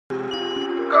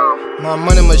My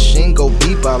money machine go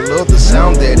beep, I love the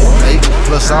sound that it make.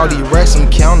 Plus all these racks I'm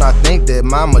count, I think that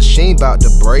my machine bout to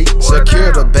break.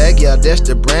 Secure the bag, yeah, that's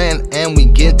the brand, and we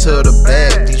get to the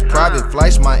bag. These private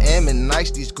flights, Miami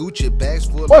nice, these Gucci bags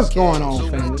full What's of going cash. on, So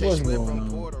family? we What's take going from on?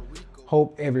 Puerto Rico.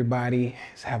 Hope everybody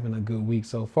is having a good week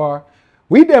so far.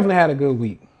 We definitely had a good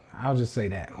week. I'll just say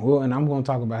that. Well, and I'm going to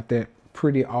talk about that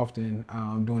pretty often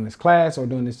during this class or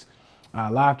during this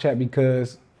live chat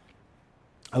because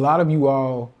a lot of you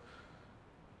all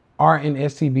are in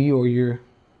STB or you're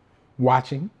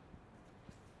watching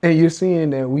and you're seeing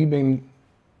that we've been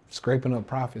scraping up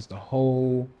profits the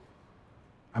whole,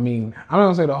 I'm not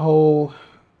going to say the whole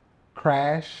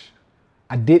crash.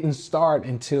 I didn't start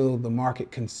until the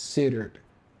market considered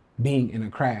being in a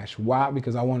crash. Why?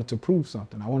 Because I wanted to prove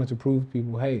something. I wanted to prove to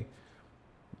people, hey,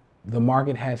 the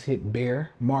market has hit bear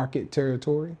market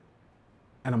territory,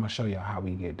 and I'm gonna show y'all how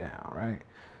we get down, right?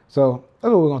 So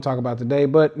that's what we're gonna talk about today.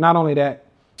 But not only that,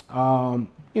 I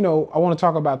want to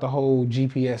talk about the whole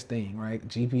GPS thing, right?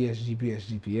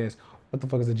 GPS. What the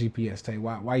fuck is a GPS, Tay?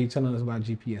 Why are you telling us about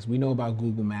GPS? We know about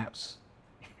Google Maps.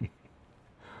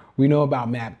 We know about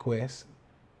MapQuest.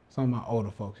 Some of my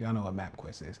older folks, y'all know what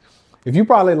MapQuest is. If you're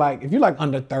like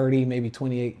under 30, maybe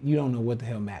 28, you don't know what the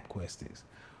hell MapQuest is.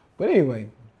 But anyway,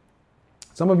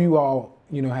 some of you all,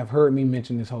 have heard me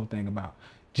mention this whole thing about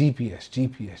GPS.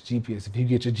 If you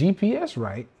get your GPS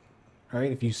right,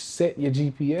 if you set your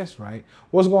GPS right,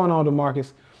 what's going on,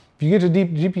 DeMarcus? If you get your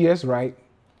GPS right,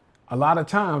 a lot of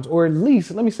times, or at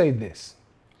least, let me say this,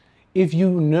 if you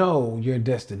know your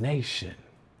destination,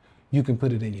 you can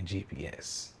put it in your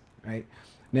GPS, right?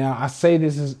 Now, I say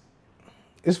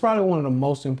it's probably one of the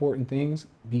most important things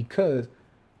because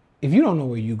if you don't know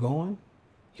where you're going,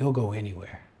 you'll go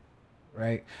anywhere,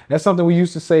 right? That's something we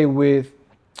used to say with,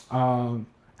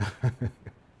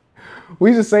 we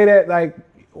used to say that like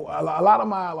a lot of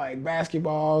my like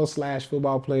basketball /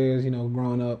 football players,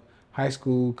 growing up, high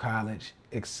school, college,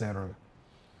 etc.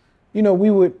 We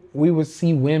would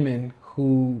see women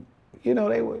who,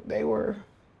 they were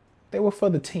for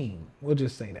the team. We'll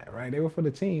just say that, right? They were for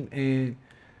the team, and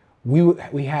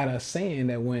we had a saying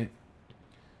that went,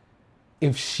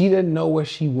 if she doesn't know where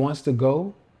she wants to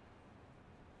go,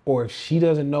 or if she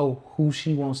doesn't know who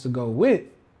she wants to go with,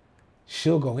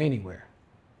 she'll go anywhere.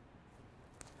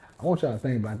 I want y'all to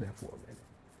think about that for a minute.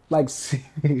 Like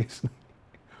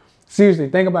seriously,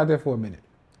 think about that for a minute.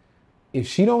 If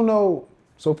she don't know,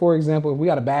 so for example, if we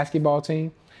got a basketball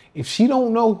team, if she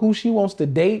don't know who she wants to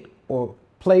date or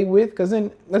play with, because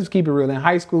then let's keep it real, in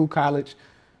high school, college,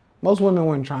 most women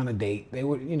weren't trying to date. They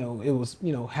were, it was,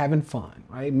 having fun,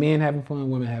 right? Men having fun,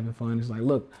 women having fun. It's like,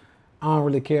 look, I don't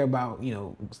really care about,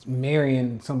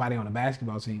 marrying somebody on a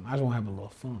basketball team. I just want to have a little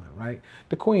fun, right?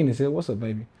 The queen is here. What's up,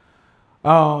 baby?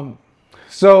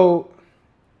 So,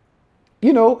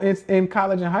 in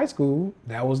college and high school,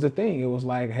 that was the thing. It was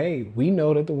like, hey, we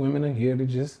know that the women are here to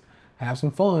just have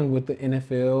some fun with the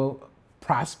NFL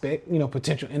prospect,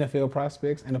 potential NFL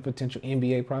prospects and a potential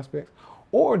NBA prospects,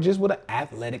 or just with an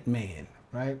athletic man,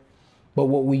 right? But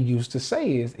what we used to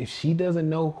say is, if she doesn't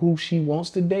know who she wants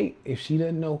to date, if she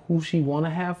doesn't know who she want to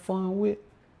have fun with,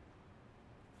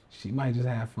 she might just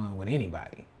have fun with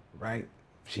anybody, right?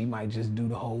 She might just do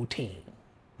the whole team.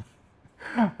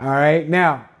 All right,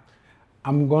 now,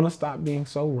 I'm going to stop being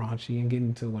so raunchy and get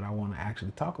into what I want to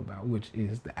actually talk about, which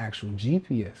is the actual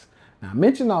GPS. Now, I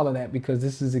mentioned all of that because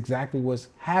this is exactly what's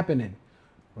happening,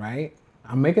 right?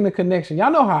 I'm making a connection.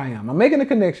 Y'all know how I am. I'm making a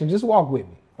connection. Just walk with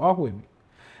me. Walk with me.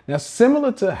 Now,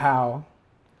 similar to how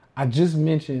I just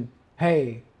mentioned,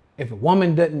 hey, if a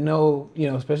woman doesn't know,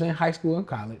 especially in high school and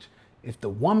college, if the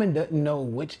woman doesn't know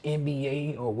which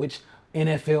NBA or which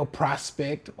NFL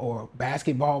prospect or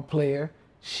basketball player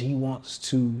she wants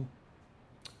to,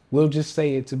 we'll just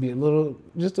say it to be a little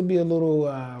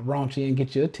raunchy and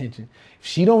get your attention. If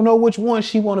she don't know which one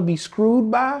she want to be screwed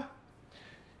by,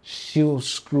 she'll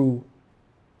screw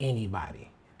anybody.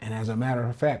 And as a matter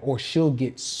of fact, or she'll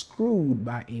get screwed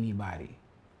by anybody.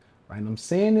 Right? And I'm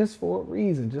saying this for a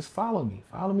reason. Just follow me.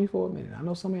 Follow me for a minute. I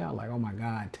know some of y'all are like, oh my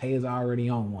God, Tay is already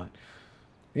on one.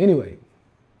 Anyway,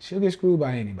 she'll get screwed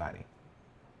by anybody.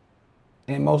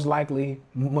 And most likely,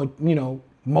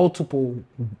 multiple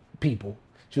people.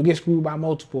 She'll get screwed by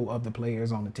multiple of the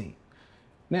players on the team.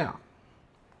 Now,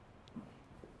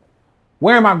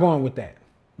 where am I going with that?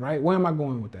 Right? Where am I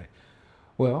going with that?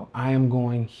 Well, I am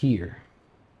going here.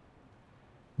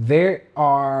 There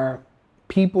are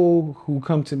people who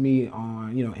come to me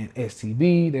on, in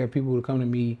STB. There are people who come to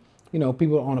me,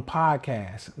 people on a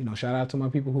podcast. Shout out to my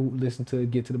people who listen to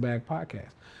Get to the Bag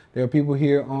podcast. There are people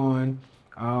here on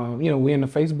We're in the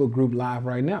Facebook group live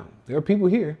right now. There are people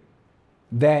here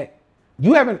that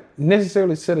you haven't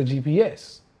necessarily set a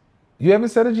GPS. You haven't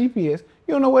set a GPS.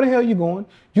 You don't know where the hell you're going.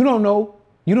 You don't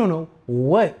know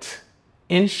what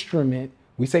instrument,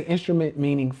 we say instrument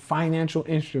meaning financial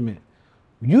instrument.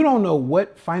 You don't know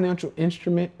what financial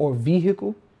instrument or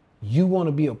vehicle you want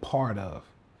to be a part of.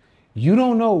 You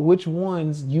don't know which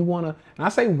ones you want to, and I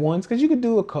say ones because you could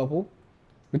do a couple,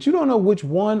 but you don't know which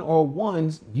one or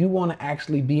ones you want to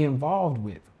actually be involved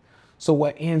with. So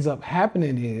what ends up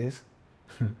happening is,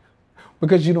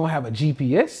 because you don't have a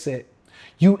GPS set,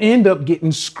 you end up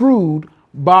getting screwed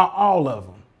by all of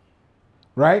them,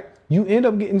 right? You end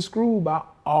up getting screwed by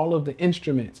all of the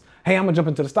instruments. Hey, I'm gonna jump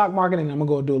into the stock market and I'm gonna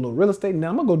go do a little real estate and then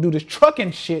I'm gonna go do this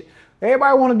trucking shit.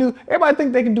 Everybody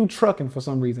think they can do trucking for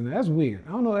some reason. That's weird.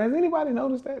 I don't know, has anybody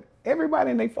noticed that?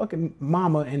 Everybody and they fucking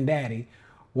mama and daddy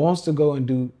wants to go and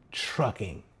do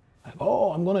trucking. Like,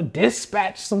 oh, I'm gonna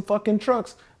dispatch some fucking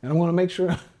trucks and I'm gonna make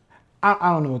sure,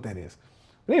 I don't know what that is.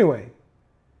 But anyway,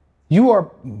 you are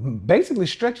basically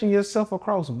stretching yourself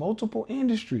across multiple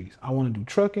industries. I want to do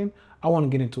trucking. I want to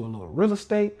get into a little real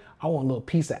estate. I want a little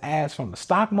piece of ass from the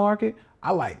stock market.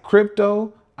 I like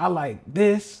crypto. I like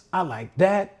this. I like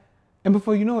that. And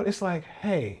before you know it, it's like,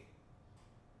 hey,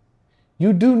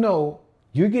 you do know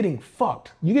you're getting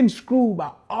fucked. You're getting screwed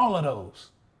by all of those,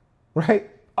 right?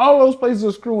 All those places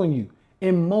are screwing you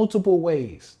in multiple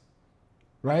ways,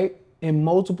 right? In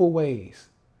multiple ways.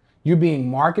 You're being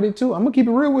marketed to. I'm gonna keep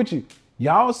it real with you.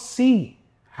 Y'all see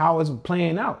how it's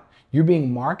playing out. You're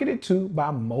being marketed to by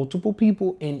multiple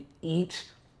people in each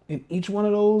one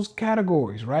of those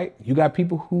categories, right? You got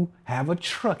people who have a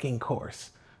trucking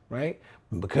course, right?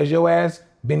 Because your ass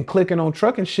been clicking on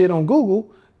trucking shit on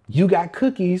Google, you got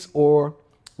cookies or,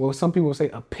 well, some people say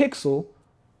a pixel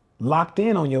locked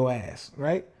in on your ass,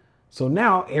 right? So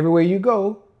now everywhere you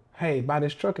go, hey, buy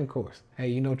this trucking course.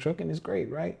 Hey, trucking is great,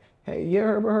 right? Hey, you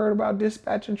ever heard about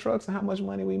dispatching trucks and how much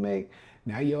money we make?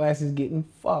 Now your ass is getting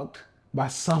fucked by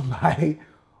somebody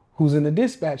who's in the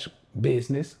dispatch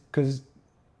business because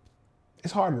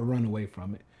it's hard to run away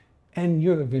from it. And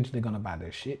you're eventually gonna buy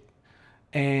their shit.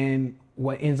 And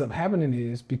what ends up happening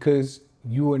is because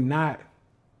you are not,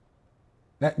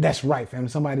 that's right, family.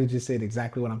 Somebody just said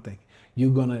exactly what I'm thinking. You're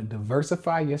gonna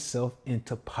diversify yourself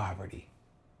into poverty.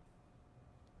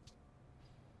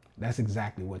 That's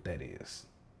exactly what that is.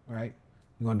 Right?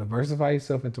 You're going to diversify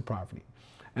yourself into poverty.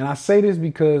 And I say this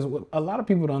because a lot of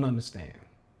people don't understand,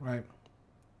 right?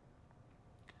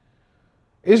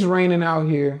 It's raining out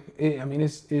here.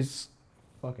 It's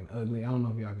fucking ugly. I don't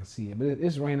know if y'all can see it, but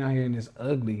it's raining out here and it's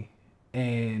ugly.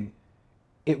 And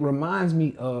it reminds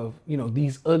me of,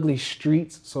 these ugly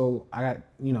streets. So I got,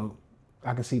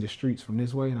 I can see the streets from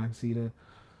this way and I can see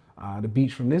the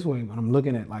beach from this way, but I'm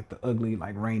looking at like the ugly,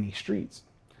 like rainy streets.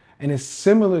 And it's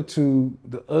similar to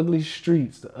the ugly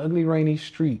streets, the ugly, rainy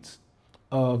streets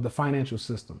of the financial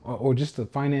system or just the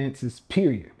finances,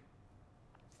 period.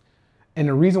 And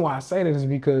the reason why I say that is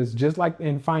because just like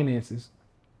in finances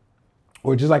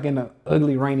or just like in the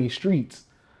ugly, rainy streets,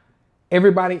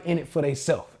 everybody in it for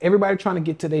themselves. Everybody trying to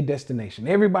get to their destination.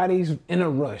 Everybody's in a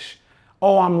rush.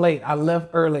 Oh, I'm late. I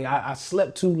left early. I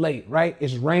slept too late, right?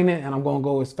 It's raining and I'm going to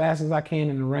go as fast as I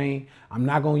can in the rain. I'm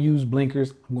not going to use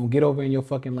blinkers. I'm going to get over in your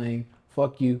fucking lane.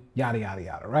 Fuck you, yada, yada,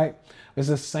 yada, right? It's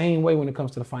the same way when it comes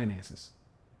to the finances.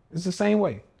 It's the same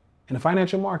way in the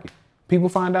financial market. People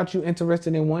find out you're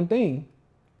interested in one thing.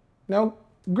 Now,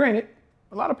 granted,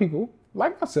 a lot of people,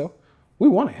 like myself, we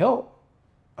want to help.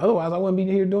 Otherwise, I wouldn't be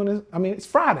here doing this. It's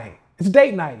Friday. It's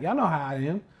date night. Y'all know how I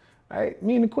am, right?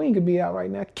 Me and the queen could be out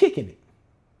right now kicking it.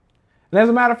 And as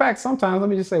a matter of fact, sometimes, let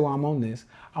me just say while I'm on this,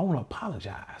 I want to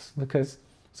apologize because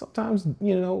sometimes,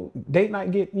 date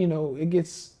night it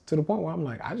gets to the point where I'm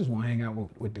like, I just want to hang out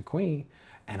with the queen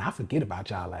and I forget about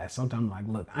y'all ass. Sometimes I'm like,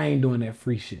 look, I ain't doing that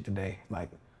free shit today. Like,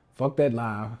 fuck that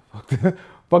live,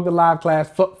 fuck the live class,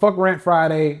 fuck Rant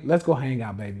Friday. Let's go hang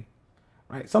out, baby.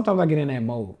 Right? Sometimes I get in that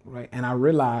mode, right? And I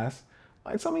realize,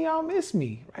 like, some of y'all miss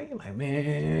me, right? You're like,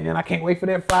 man, I can't wait for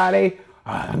that Friday.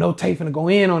 I know Tay finna go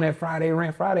in on that Friday,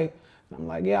 Rant Friday. I'm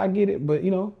like, yeah, I get it. But,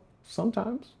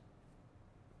 sometimes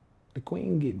the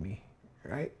queen get me,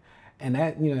 right? And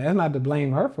that, that's not to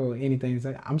blame her for anything.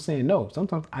 I'm saying no.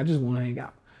 Sometimes I just want to hang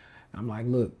out. I'm like,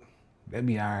 look, that'd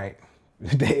be all right.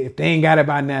 If they ain't got it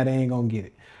by now, they ain't going to get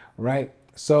it, right?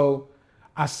 So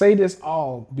I say this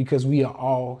all because we are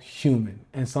all human.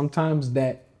 And sometimes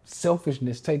that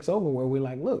selfishness takes over where we're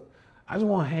like, look, I just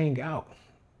want to hang out.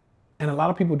 And a lot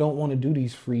of people don't want to do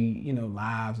these free,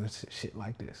 lives and shit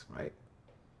like this, right?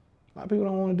 A lot of people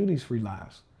don't want to do these free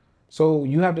lives. So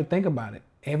you have to think about it.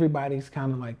 Everybody's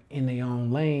kind of like in their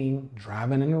own lane,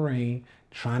 driving in the rain,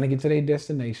 trying to get to their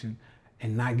destination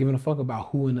and not giving a fuck about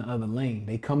who in the other lane.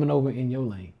 They coming over in your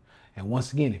lane. And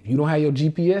once again, if you don't have your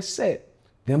GPS set,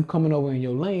 them coming over in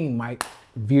your lane might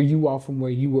veer you off from where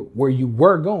you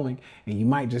were going, and you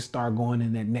might just start going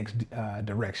in that next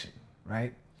direction,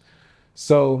 right?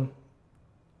 So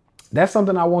that's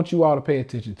something I want you all to pay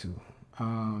attention to.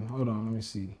 Hold on, let me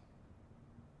see.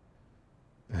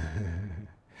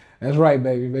 That's right,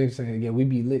 baby. Baby saying, yeah, we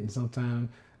be lit, and sometimes,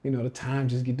 the time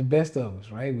just get the best of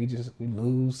us, right? We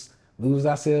lose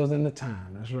ourselves in the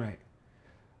time. That's right.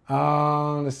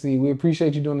 Let's see. We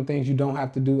appreciate you doing the things you don't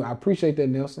have to do. I appreciate that,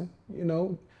 Nelson.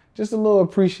 Just a little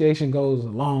appreciation goes a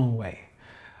long way.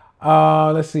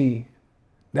 Let's see.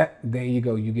 There you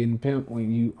go. You're getting pimped when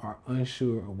you are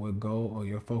unsure of what goal or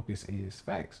your focus is.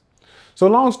 Facts. So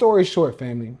long story short,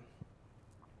 family,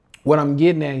 what I'm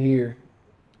getting at here,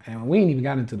 and we ain't even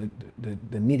got into the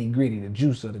nitty gritty, the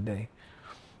juice of the day.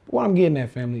 But what I'm getting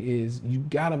at, family, is you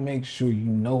gotta make sure you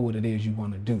know what it is you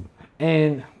want to do,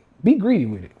 and be greedy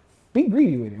with it. Be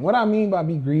greedy with it. What I mean by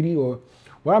be greedy, or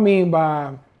what I mean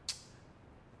by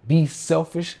be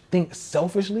selfish, think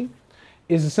selfishly,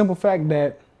 is the simple fact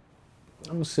that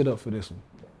I'm gonna sit up for this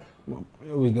one.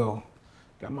 Here we go.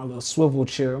 Got my little swivel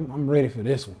chair. I'm ready for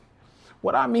this one.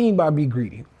 What I mean by be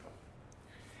greedy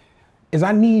is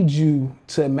I need you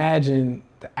to imagine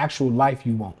the actual life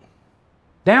you want.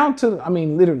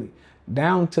 Literally,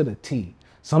 down to the T.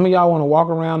 Some of y'all want to walk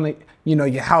around,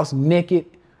 your house naked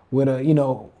with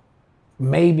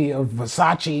maybe a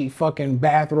Versace fucking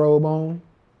bathrobe on.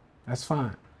 That's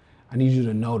fine. I need you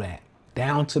to know that.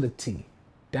 Down to the T.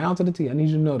 Down to the T. I need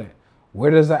you to know that.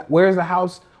 Where's the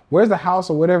house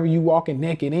or whatever you walking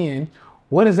naked in?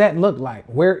 What does that look like?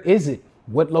 Where is it?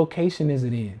 What location is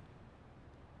it in?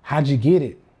 How'd you get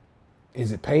it?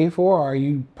 Is it paid for, or are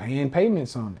you paying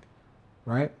payments on it?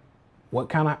 Right?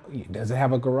 Does it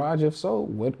have a garage? If so,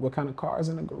 what kind of car is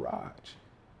in the garage?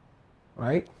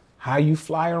 Right? How you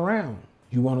fly around?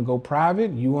 You want to go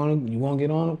private? You want to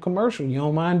get on a commercial? You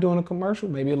don't mind doing a commercial?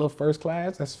 Maybe a little first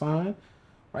class, that's fine.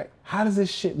 Right? How does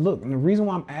this shit look? And the reason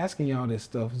why I'm asking y'all this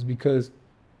stuff is because,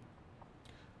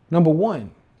 number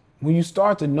one, when you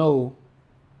start to know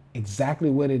exactly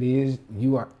what it is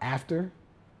you are after,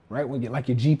 right? When you like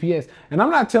your GPS, and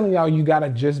I'm not telling y'all you gotta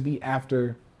just be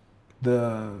after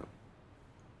the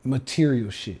material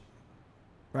shit,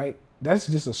 right? That's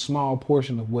just a small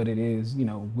portion of what it is,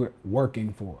 we're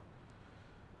working for.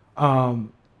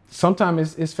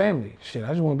 Sometimes it's family. Shit, I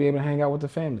just want to be able to hang out with the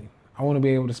family. I want to be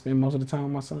able to spend most of the time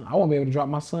with my son. I want to be able to drop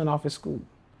my son off at school,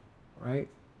 right?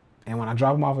 And when I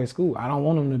drop him off at school, I don't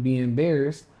want him to be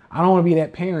embarrassed. I don't want to be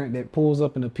that parent that pulls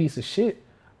up in a piece of shit.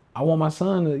 I want my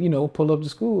son to, pull up to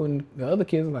school and the other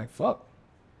kids are like, fuck,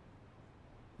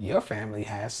 your family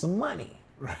has some money,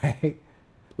 right?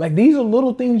 Like, these are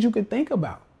little things you could think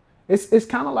about. It's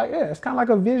kind of like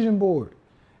a vision board.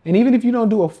 And even if you don't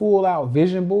do a full out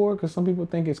vision board, because some people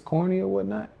think it's corny or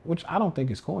whatnot, which I don't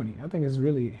think is corny. I think it's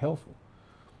really helpful.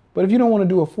 But if you don't want to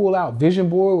do a full out vision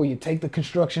board where you take the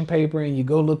construction paper and you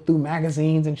go look through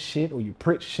magazines and shit, or you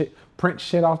print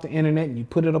shit off the internet and you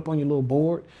put it up on your little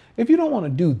board. If you don't want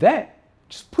to do that,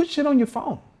 just put shit on your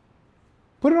phone.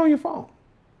 Put it on your phone.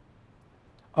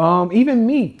 Even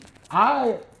me,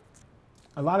 a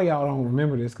lot of y'all don't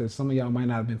remember this because some of y'all might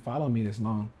not have been following me this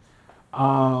long.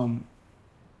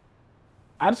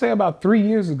 I'd say about 3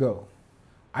 years ago,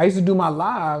 I used to do my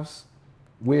lives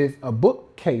with a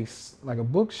bookcase, like a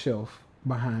bookshelf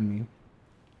behind me.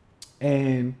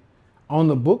 And on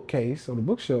the bookcase or the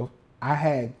bookshelf, I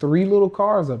had 3 little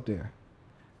cars up there.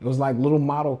 It was like little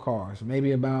model cars,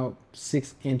 maybe about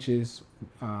 6 inches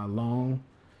long,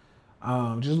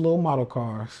 just little model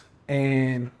cars.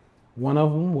 And one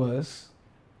of them was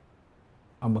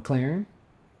a McLaren.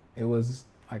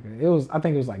 I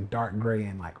think it was like dark gray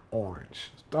and like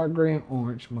orange. Dark gray and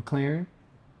orange McLaren.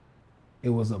 It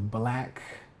was a black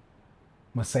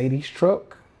Mercedes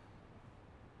truck.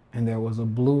 And there was a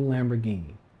blue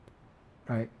Lamborghini,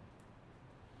 right?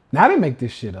 Now, I didn't make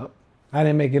this shit up. I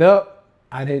didn't make it up.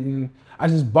 I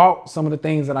just bought some of the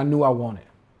things that I knew I wanted,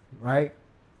 right?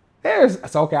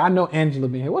 It's okay. I know Angela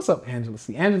been here. What's up, Angela?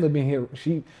 See, Angela been here.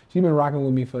 She's been rocking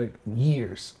with me for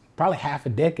years. Probably half a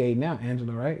decade now,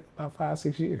 Angela, right? About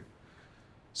 5-6 years.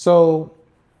 So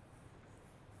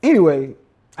anyway,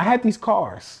 I had these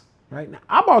cars, right? Now,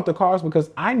 I bought the cars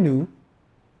because I knew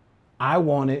I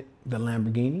wanted the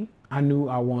Lamborghini. I knew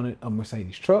I wanted a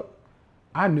Mercedes truck.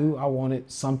 I knew I wanted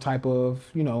some type of,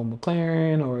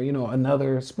 McLaren or,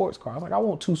 another sports car. I was like, I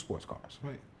want 2 sports cars,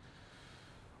 right?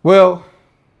 Well,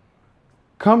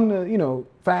 come to,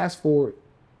 fast forward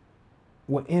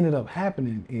what ended up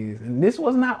happening is, and this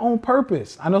was not on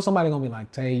purpose. I know somebody gonna be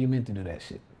like, Tay, you meant to do that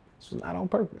shit. This was not on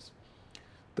purpose.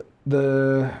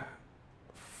 The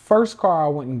first car I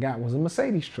went and got was a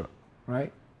Mercedes truck,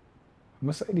 right?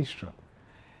 Mercedes truck.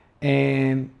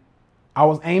 And I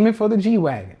was aiming for the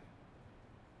G-Wagon,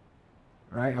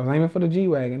 right? I was aiming for the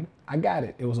G-Wagon. I got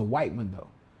it. It was a white one though.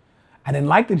 I didn't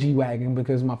like the G-Wagon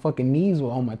because my fucking knees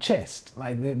were on my chest.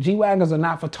 Like the G-Wagons are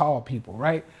not for tall people,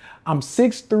 right? I'm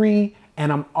 6'3"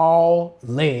 and I'm all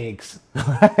legs.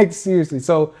 Like seriously.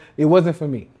 So it wasn't for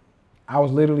me. I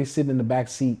was literally sitting in the back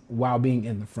seat while being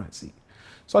in the front seat.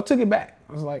 So I took it back.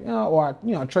 I was like,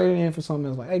 I traded in for something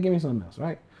else. Like, hey, give me something else,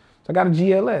 right? So I got a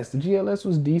GLS. The GLS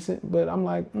was decent, but I'm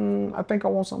like, I think I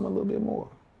want something a little bit more,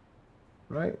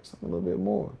 right? Something a little bit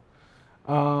more.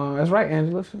 That's right,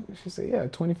 Angela. She said, yeah,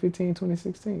 2015,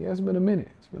 2016. Yeah, it's been a minute.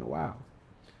 It's been a while.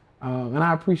 And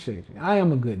I appreciate you. I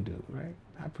am a good dude, right?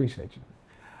 I appreciate you.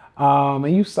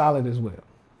 And you solid as well.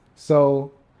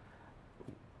 So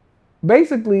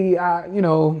basically,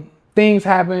 things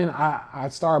happen. I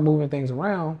start moving things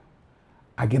around.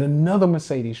 I get another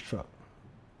Mercedes truck.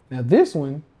 Now this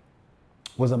one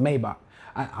was a Maybach.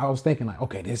 I was thinking like,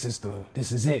 okay, this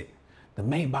is it. The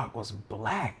Maybach was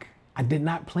black. I did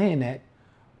not plan that.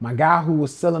 My guy who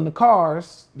was selling the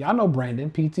cars, y'all know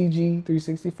Brandon, PTG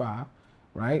 365,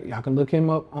 right? Y'all can look him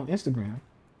up on Instagram.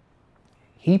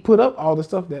 He put up all the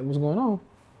stuff that was going on.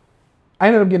 I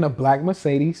ended up getting a black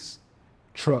Mercedes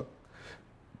truck,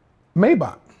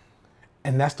 Maybach.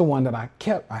 And that's the one that I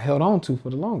held on to for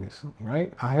the longest,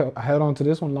 right? I held on to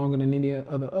this one longer than any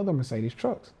of the other Mercedes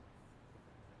trucks.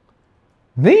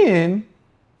 Then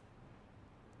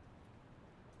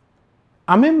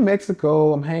I'm in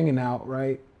Mexico, I'm hanging out,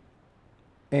 right?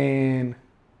 And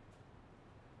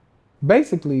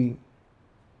basically,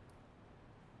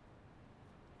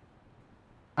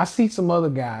 I see some other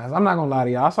guys. I'm not gonna lie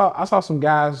to y'all. I saw some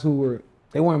guys who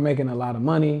they weren't making a lot of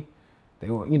money. They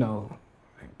were,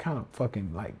 kind of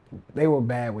fucking like, they were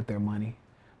bad with their money,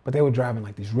 but they were driving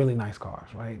like these really nice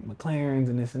cars, right? McLarens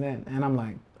and this and that. And I'm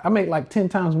like, I make like 10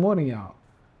 times more than y'all.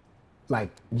 Like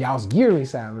y'all's yearly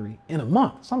salary in a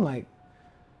month. So I'm like,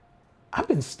 I've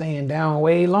been staying down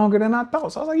way longer than I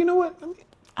thought. So I was like, you know what?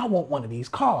 I want one of these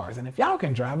cars. And if y'all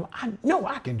can drive them, I know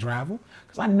I can drive them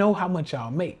because I know how much y'all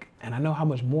make. And I know how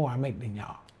much more I make than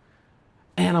y'all.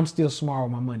 And I'm still smart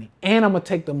with my money. And I'm going to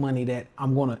take the money that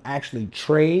I'm going to actually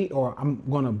trade or I'm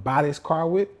going to buy this car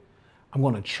with. I'm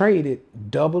going to trade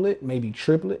it, double it, maybe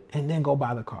triple it, and then go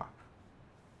buy the car.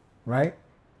 Right?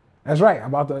 That's right. I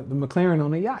bought the McLaren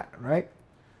on the yacht, right?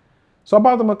 So I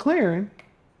bought the McLaren.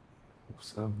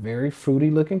 It's a very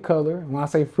fruity looking color. When I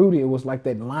say fruity, it was like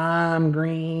that lime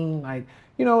green, like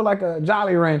a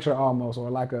Jolly Rancher almost, or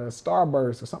like a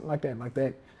Starburst or something like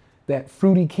that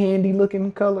fruity candy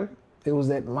looking color. It was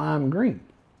that lime green.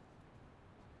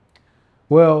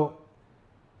 Well,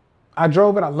 I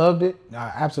drove it. I loved it.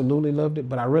 I absolutely loved it.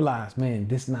 But I realized, man,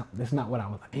 that's not what I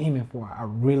was aiming for. I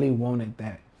really wanted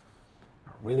that.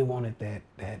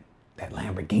 That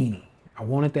Lamborghini. I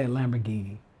wanted that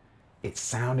Lamborghini. It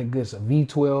sounded good. It's a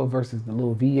V12 versus the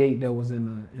little V8 that was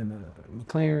in the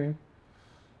McLaren.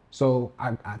 So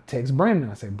I text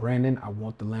Brandon. I said, Brandon, I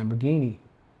want the Lamborghini.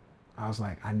 I was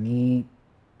like, I need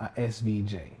a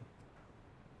SVJ.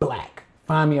 Black.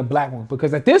 Find me a black one.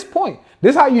 Because at this point,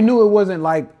 this is how you knew it wasn't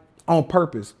like on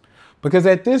purpose. Because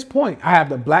at this point, I have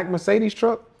the black Mercedes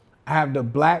truck, I have the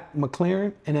black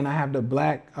McLaren, and then I have the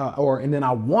black, and then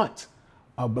I want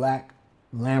a black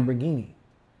Lamborghini.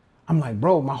 I'm like,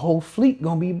 bro, my whole fleet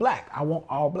gonna be black. I want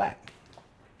all black.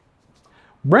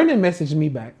 Brendan messaged me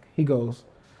back. He goes,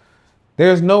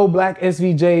 there's no black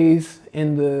SVJs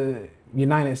in the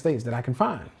United States that I can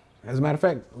find. As a matter of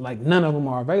fact, like none of them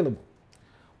are available.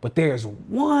 But there's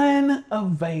one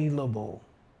available.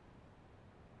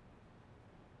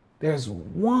 There's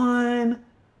one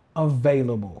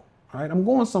available. All right, I'm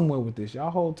going somewhere with this. Y'all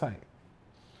hold tight.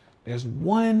 There's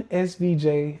one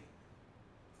SVJ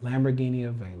Lamborghini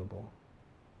available.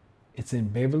 It's in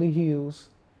Beverly Hills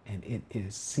and it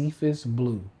is Cephas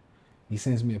blue. He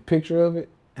sends me a picture of it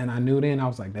and I knew then, I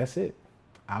was like, that's it.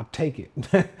 I'll take it.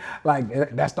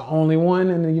 Like that's the only one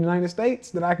in the United States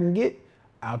that I can get.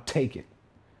 I'll take it.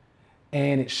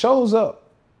 And it shows up.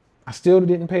 I still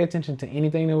didn't pay attention to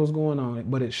anything that was going on,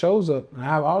 but it shows up. And I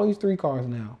have all these 3 cars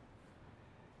now.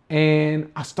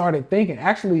 And I started thinking,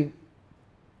 actually,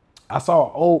 I saw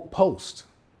an old post,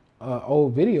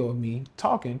 old video of me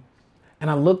talking, and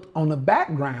I looked on the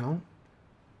background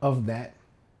of that.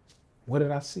 What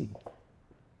did I see?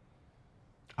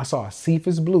 I saw a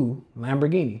Cephas blue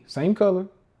Lamborghini, same color,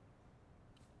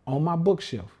 on my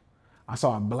bookshelf. I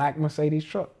saw a black Mercedes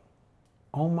truck.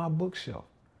 on my bookshelf.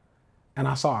 And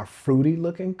I saw a fruity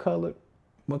looking colored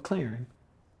McLaren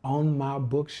on my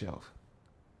bookshelf.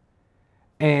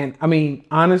 And I mean,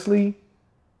 honestly,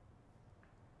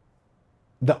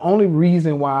 the only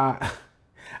reason why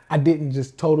I didn't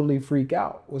just totally freak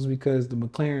out was because the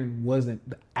McLaren wasn't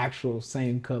the actual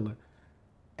same color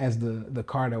as the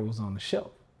car that was on the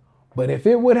shelf. But if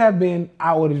it would have been,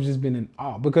 I would have just been in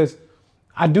awe, because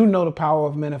I do know the power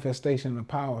of manifestation, the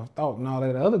power of thought, and all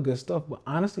that other good stuff. But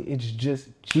honestly, it's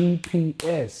just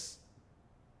GPS.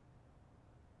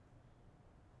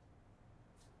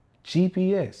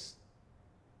 GPS.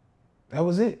 That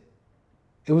was it.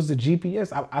 It was the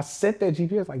GPS. I set that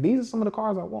GPS. Like, these are some of the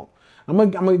cars I want. I'm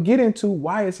gonna get into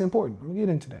why it's important. I'm gonna get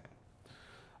into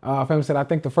that. Family said, I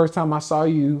think the first time I saw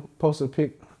you post a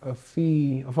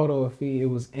photo of Fee, it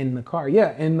was in the car.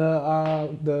 Yeah, in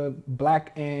the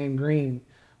black and green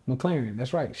McLaren.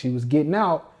 That's right. She was getting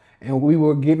out, and we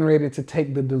were getting ready to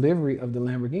take the delivery of the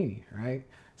Lamborghini. Right?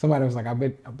 Somebody was like, I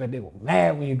bet they were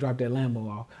mad when you dropped that Lambo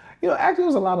off. You know, actually, it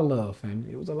was a lot of love,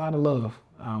 family. It was a lot of love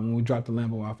when we dropped the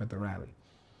Lambo off at the rally.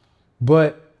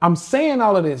 But I'm saying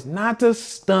all of this not to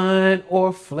stunt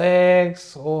or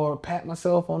flex or pat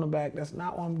myself on the back. That's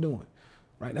not what I'm doing,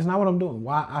 right? That's not what I'm doing.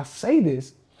 Why I say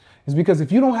this is because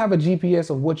if you don't have a GPS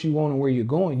of what you want and where you're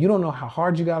going, you don't know how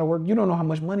hard you got to work. You don't know how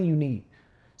much money you need.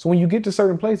 So when you get to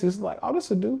certain places, it's like, oh,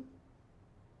 this'll do.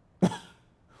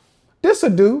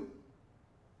 This'll do.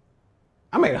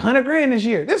 I made 100 grand this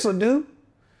year. This'll do.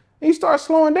 And you start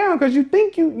slowing down because you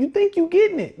think you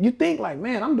getting it. You think like,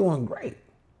 man, I'm doing great.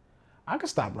 I can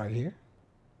stop right here.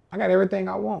 I got everything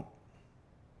I want.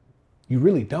 You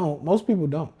really don't. Most people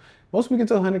don't. Most people get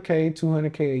to 100K,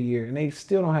 200K a year, and they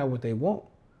still don't have what they want.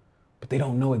 But they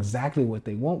don't know exactly what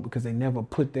they want because they never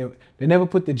put the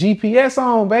GPS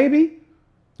on, baby.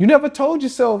 You never told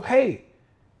yourself, hey,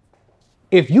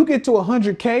 if you get to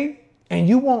 100K and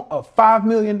you want a $5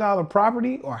 million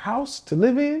property or house to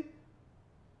live in,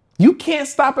 you can't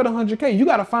stop at 100K. You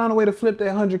got to find a way to flip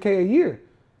that 100K a year,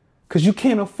 because you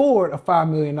can't afford a $5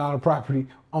 million property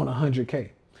on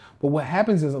 100K. But what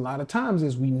happens is a lot of times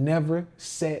is we never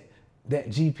set that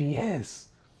GPS.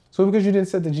 So because you didn't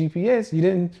set the GPS, you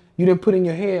didn't put in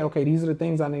your head, okay, these are the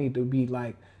things I need to be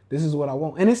like, this is what I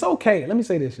want. And it's okay. Let me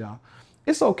say this, y'all.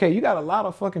 It's okay. You got a lot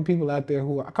of fucking people out there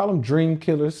who I call them dream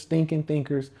killers, stinking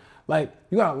thinkers. Like,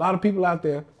 you got a lot of people out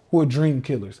there who are dream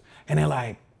killers. And they're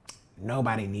like,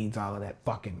 nobody needs all of that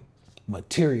fucking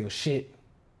material shit.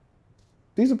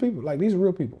 These are people, like, these are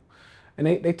real people. And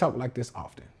they talk like this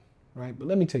often, right? But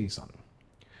let me tell you something.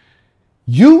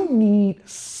 You need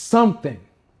something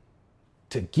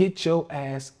to get your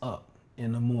ass up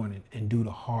in the morning and do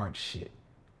the hard shit.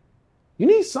 You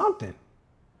need something,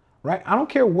 right? I don't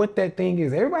care what that thing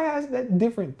is. Everybody has that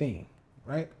different thing,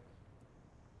 right?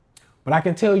 But I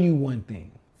can tell you one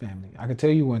thing, family. I can tell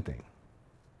you one thing.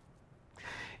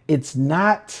 It's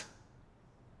not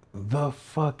the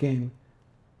fucking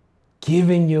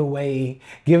giving away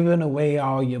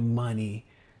all your money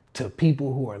to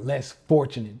people who are less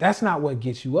fortunate. That's not what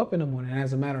gets you up in the morning. And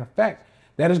as a matter of fact,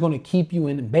 that is going to keep you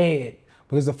in bed,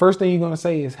 because the first thing you're going to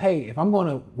say is, hey, if I'm going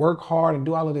to work hard and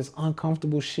do all of this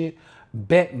uncomfortable shit,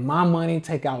 bet my money,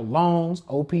 take out loans,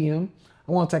 OPM.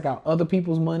 I want to take out other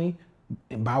people's money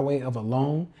by way of a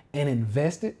loan and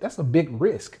invest it. That's a big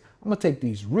risk. I'm going to take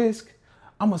these risks.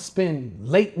 I'm going to spend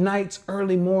late nights,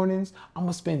 early mornings. I'm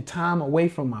going to spend time away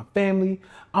from my family.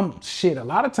 A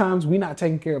lot of times we not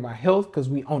taking care of our health because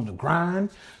we on the grind.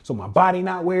 So my body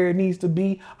not where it needs to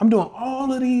be. I'm doing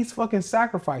all of these fucking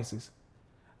sacrifices.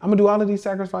 I'm going to do all of these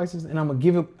sacrifices and I'm going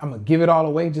to give it all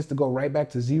away just to go right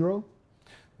back to zero.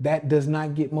 That does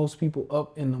not get most people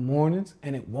up in the mornings,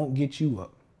 and it won't get you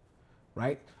up,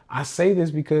 right? I say this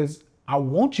because I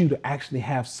want you to actually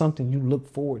have something you look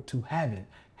forward to having.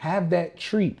 Have that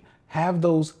treat, have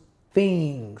those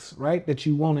things, right, that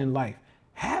you want in life.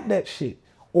 Have that shit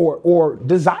or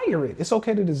desire it. It's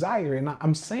okay to desire it. And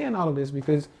I'm saying all of this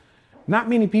because not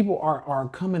many people are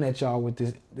coming at y'all with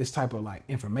this type of like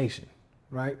information,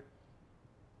 right?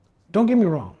 Don't get me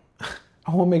wrong.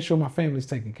 I want to make sure my family's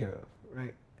taken care of,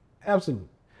 right? Absolutely.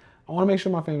 I want to make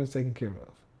sure my family's taken care of.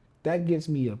 That gets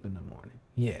me up in the morning.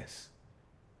 Yes.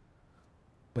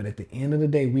 But at the end of the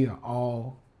day, we are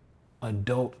all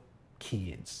adult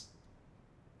kids.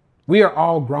 We are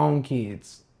all grown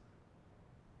kids.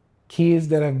 Kids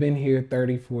that have been here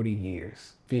 30, 40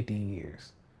 years, 50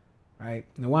 years, right?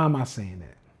 Now, why am I saying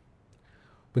that?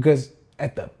 Because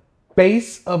at the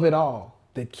base of it all,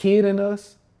 the kid in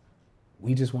us,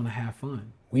 we just want to have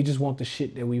fun. We just want the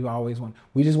shit that we've always wanted.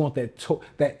 We just want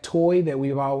that toy that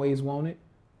we've always wanted.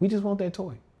 We just want that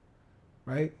toy,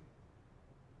 right?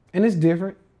 And it's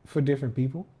different for different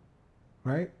people,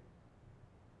 right?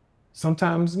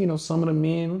 Sometimes, some of the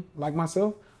men like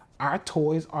myself, our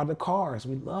toys are the cars.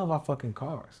 We love our fucking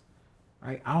cars,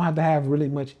 right? I don't have to have really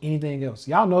much anything else.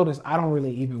 Y'all notice I don't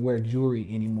really even wear jewelry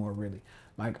anymore, really.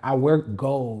 Like I wear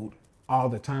gold all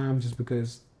the time just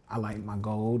because I like my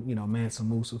gold, Mansa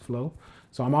Musa flow.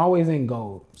 So I'm always in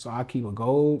gold. So I keep a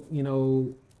gold,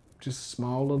 just a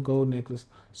small little gold necklace,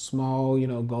 small,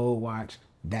 gold watch.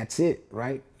 That's it,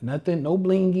 right? Nothing, no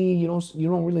blingy. You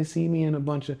don't really see me in a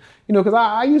bunch of, because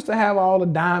I used to have all the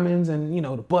diamonds and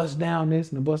the bust down this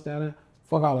and the bust down that.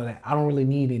 Fuck all of that. I don't really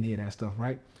need any of that stuff,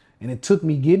 right? And it took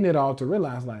me getting it all to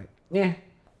realize, like,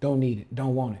 don't need it,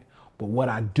 don't want it. But what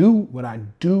I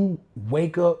do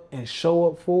wake up and show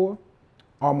up for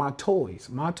are my toys.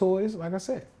 My toys, like I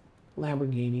said,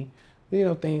 Lamborghini,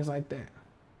 things like that,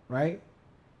 right?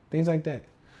 Things like that.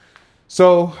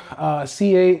 So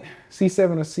C8,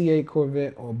 C7 or C8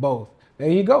 Corvette or both. There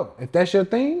you go. If that's your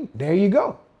thing, there you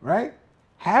go, right?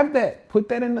 Have that. Put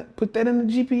that in the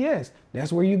GPS.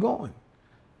 That's where you're going,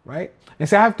 right? And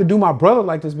so I have to do my brother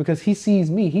like this because he sees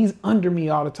me. He's under me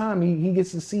all the time. He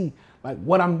gets to see like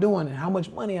what I'm doing and how much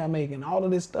money I make and all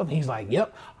of this stuff. He's like,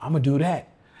 yep, I'm gonna do that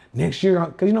next year.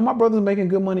 Cause my brother's making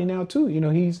good money now too.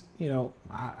 He's,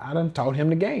 I done taught him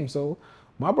the game. So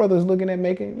my brother's looking at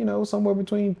making, somewhere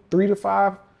between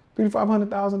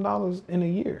 $300,000 in a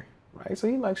year, right? So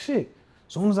he's like, shit.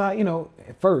 As soon as I,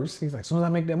 at first he's like, as soon as I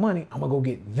make that money, I'm gonna go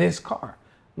get this car.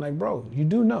 I'm like, bro, you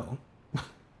do know, if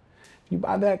you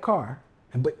buy that car,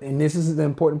 and this is the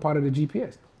important part of the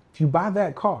GPS. If you buy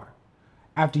that car,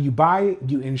 after you buy it,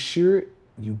 you insure it,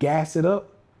 you gas it up.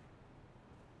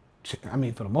 I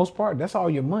mean, for the most part, that's all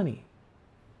your money.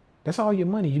 That's all your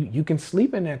money. You can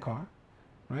sleep in that car,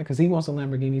 right? Because he wants a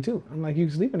Lamborghini too. I'm like, you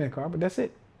can sleep in that car, but that's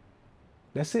it.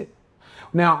 That's it.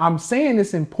 Now, I'm saying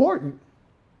it's important.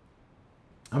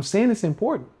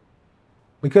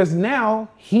 Because now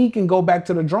he can go back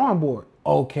to the drawing board.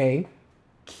 Okay,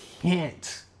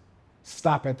 can't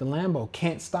stop at the Lambo.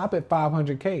 Can't stop at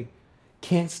 500K.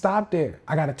 Can't stop there.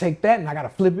 I got to take that and I got to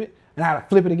flip it. And I got to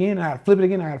flip it again. And I got to flip it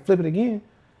again. And I got to flip it again.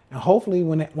 And hopefully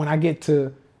when I get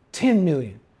to 10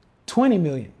 million, 20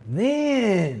 million,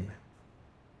 then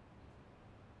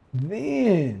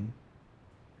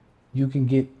you can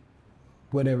get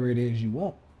whatever it is you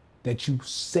want that you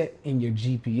set in your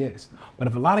GPS. But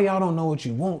if a lot of y'all don't know what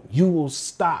you want, you will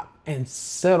stop and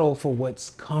settle for what's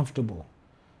comfortable,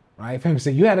 right? Family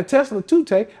say, you had a Tesla too,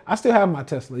 Tay. I still have my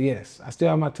Tesla, yes. I still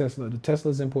have my Tesla. The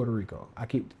Tesla's in Puerto Rico. I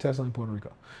keep the Tesla in Puerto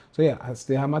Rico. So yeah, I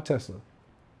still have my Tesla.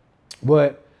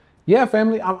 But yeah,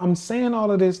 family, I'm saying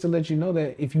all of this to let you know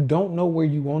that if you don't know where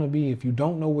you want to be, if you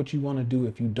don't know what you want to do,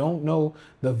 if you don't know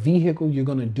the vehicle you're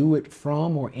going to do it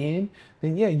from or in,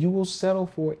 then yeah, you will settle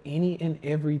for any and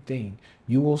everything.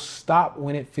 You will stop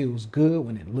when it feels good,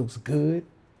 when it looks good,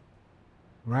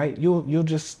 right? You'll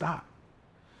just stop.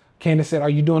 Candace said,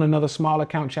 are you doing another small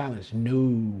account challenge?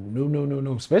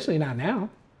 No. Especially not now.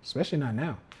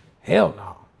 Hell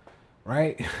no,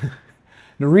 right?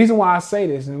 The reason why I say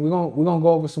this, and we're gonna go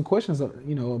over some questions,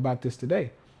 about this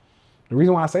today. The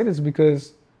reason why I say this is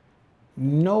because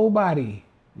nobody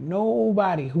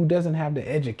who doesn't have the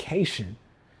education,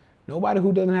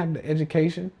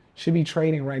 should be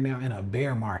trading right now in a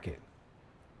bear market,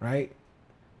 right?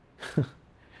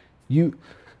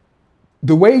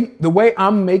 The way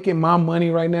I'm making my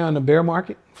money right now in the bear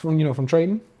market from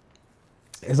trading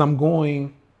is I'm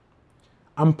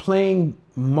playing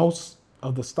most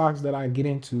of the stocks that I get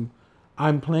into,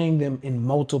 I'm playing them in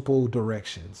multiple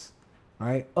directions,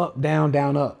 right? Up, down,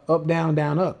 down, up, up, down,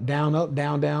 down, up, down, up,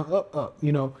 down, down, up, up.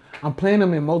 I'm playing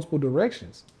them in multiple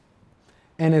directions.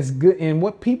 And it's good. And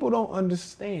what people don't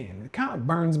understand, it kind of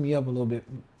burns me up a little bit,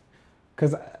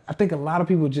 because I think a lot of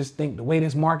people just think the way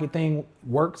this market thing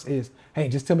works is, hey,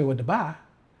 just tell me what to buy.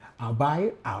 I'll buy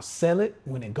it, I'll sell it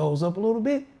when it goes up a little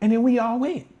bit, and then we all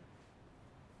win.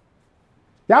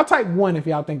 Y'all type 1 if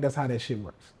y'all think that's how that shit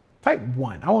works. Type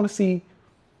 1. I want to see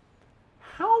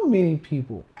how many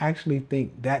people actually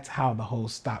think that's how the whole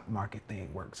stock market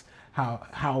thing works.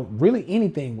 How really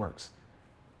anything works.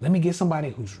 Let me get somebody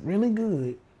who's really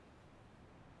good,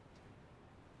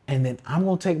 and then I'm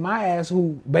going to take my ass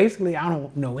who basically I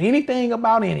don't know anything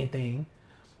about anything,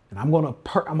 and I'm going to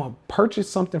purchase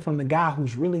something from the guy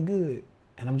who's really good,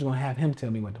 and I'm just going to have him tell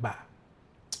me what to buy,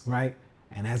 right?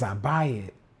 And as I buy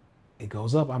it, it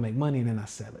goes up, I make money, and then I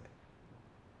sell it,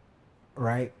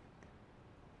 right?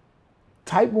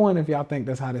 Type 1 if y'all think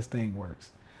that's how this thing works.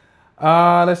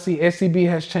 Let's see. SCB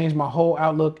has changed my whole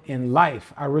outlook in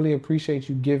life. I really appreciate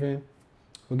you giving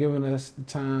for giving us the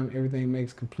time. Everything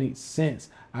makes complete sense.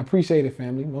 I appreciate it,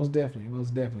 family. Most definitely,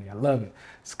 most definitely. I love it.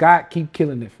 Scott, keep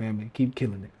killing it, family. Keep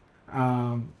killing it.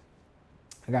 I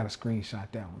got to screenshot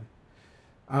that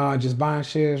one. Just buying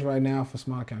shares right now for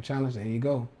small account challenge. There you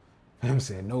go. Fam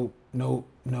said, nope, nope,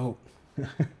 nope.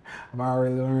 I've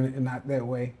already learned it not that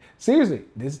way. Seriously,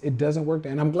 it doesn't work that.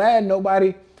 And I'm glad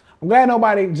nobody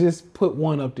just put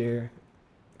one up there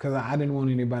because I didn't want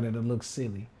anybody to look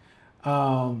silly.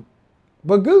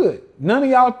 But good. None of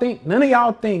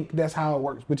y'all think that's how it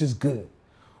works, which is good.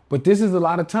 But this is a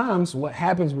lot of times what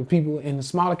happens with people in the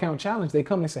small account challenge. They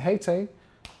come and say, hey, Tay,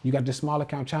 you got this small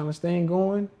account challenge thing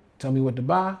going. Tell me what to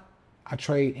buy. I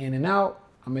trade in and out.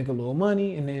 I make a little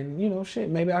money. And then,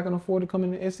 maybe I can afford to come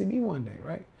in the SCB one day,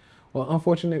 right? Well,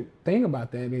 unfortunate thing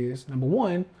about that is, number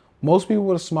one, most people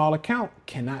with a small account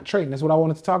cannot trade. And that's what I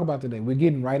wanted to talk about today. We're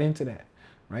getting right into that,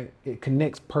 right? It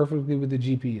connects perfectly with the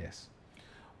GPS.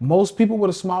 Most people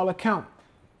with a small account,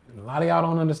 a lot of y'all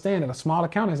don't understand that a small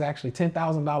account is actually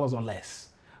 $10,000 or less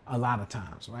a lot of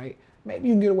times, right? Maybe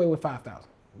you can get away with $5,000,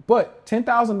 but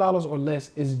 $10,000 or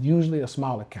less is usually a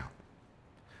small account.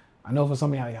 I know for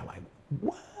some of y'all like,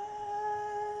 what?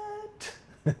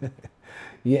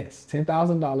 Yes,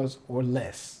 $10,000 or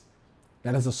less.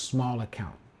 That is a small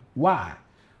account. Why?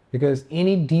 Because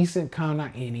any decent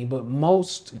not any, but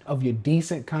most of your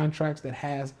decent contracts that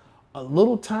has a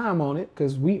little time on it,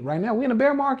 because right now we're in a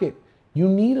bear market. You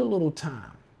need a little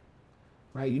time,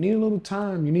 right? You need a little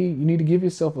time. You need to give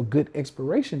yourself a good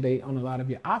expiration date on a lot of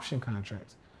your option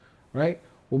contracts, right?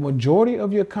 Well, majority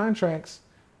of your contracts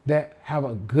that have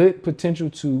a good potential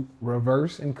to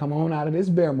reverse and come on out of this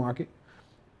bear market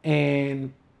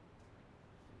and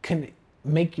can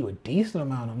make you a decent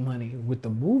amount of money with the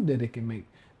move that it can make,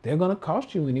 they're going to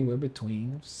cost you anywhere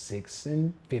between $6,000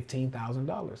 and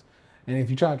 $15,000. And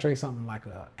if you try to trade something like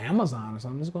Amazon or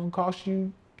something, it's going to cost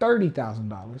you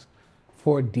 $30,000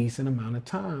 for a decent amount of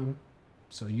time,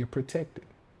 so you're protected.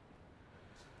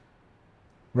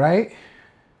 Right?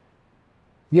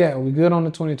 Yeah, we're good on the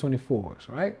 2024s,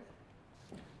 right?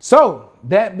 So,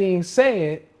 that being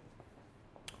said,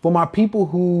 for my people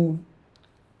who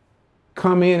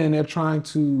come in and they're trying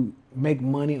to make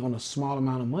money on a small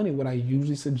amount of money, what I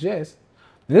usually suggest,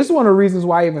 and this is one of the reasons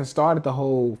why I even started the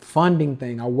whole funding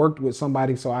thing. I worked with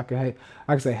somebody so I could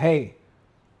say, hey,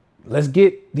 let's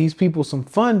get these people some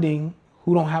funding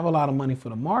who don't have a lot of money for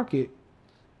the market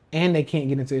and they can't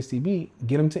get into SCB,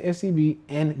 get them to SCB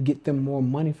and get them more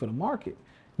money for the market.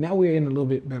 Now we're in a little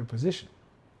bit better position.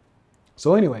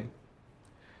 So anyway,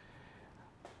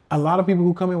 a lot of people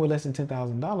who come in with less than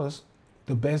 $10,000,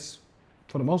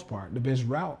 for the most part, the best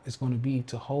route is going to be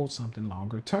to hold something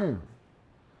longer term.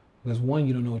 Because one,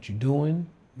 you don't know what you're doing.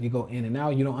 You go in and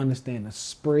out. You don't understand the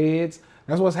spreads.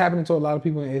 That's what's happening to a lot of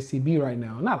people in SCB right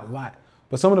now. Not a lot,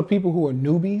 but some of the people who are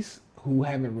newbies, who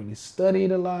haven't really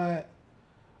studied a lot.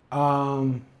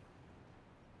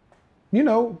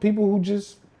 People who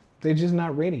they're just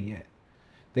not ready yet.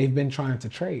 They've been trying to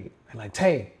trade. They're like,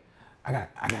 hey, I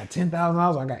got $10,000.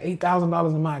 I got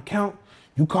 $8,000 in my account.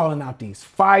 You calling out these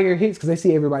fire hits because they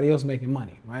see everybody else making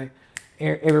money, right?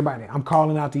 Everybody, I'm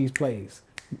calling out these plays.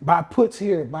 Buy puts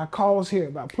here, buy calls here,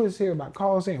 buy puts here, buy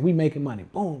calls here. We making money.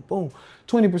 Boom, boom.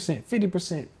 20%,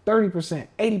 50%, 30%,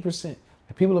 80%. And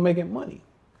people are making money.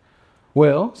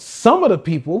 Well, some of the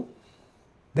people,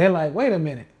 they're like, wait a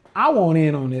minute, I want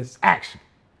in on this action.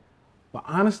 But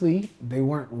honestly, they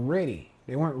weren't ready.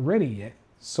 They weren't ready yet.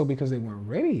 So because they weren't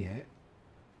ready yet,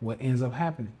 what ends up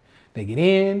happening? They get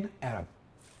in at a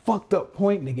fucked up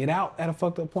point. They get out at a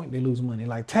fucked up point. They lose money.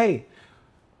 Like, hey,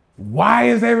 why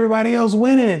is everybody else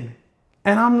winning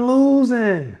and I'm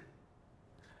losing?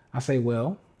 I say,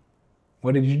 well,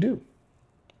 what did you do?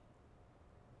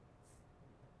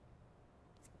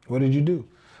 What did you do?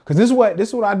 Because this is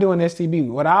what I do in STB.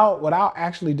 What I'll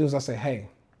actually do is I say, hey,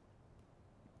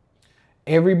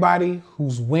 everybody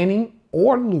who's winning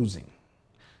or losing,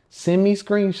 send me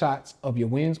screenshots of your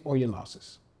wins or your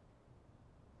losses.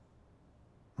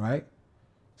 Right?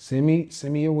 Send me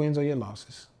your wins or your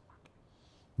losses.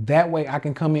 That way I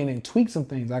can come in and tweak some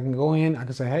things. I can go in, I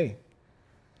can say, hey,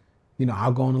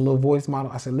 I'll go on a little voice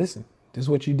model. I said, listen, this is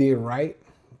what you did right.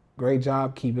 Great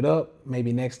job. Keep it up.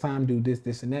 Maybe next time do this,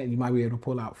 this, and that. You might be able to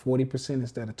pull out 40%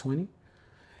 instead of 20.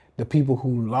 The people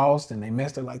who lost and they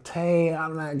messed up like, hey,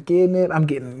 I'm not getting it. I'm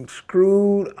getting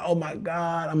screwed. Oh my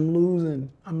God, I'm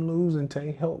losing.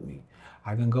 Tay, help me.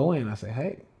 I can go in. I say,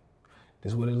 hey,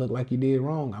 this is what it looked like you did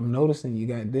wrong. I'm noticing you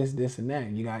got this, this, and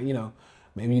that. You got,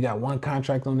 maybe you got one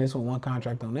contract on this one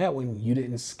contract on that one. You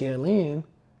didn't scale in.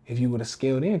 If you would have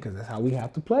scaled in, because that's how we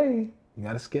have to play. You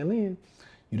got to scale in.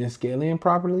 You didn't scale in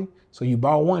properly. So you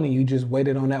bought one and you just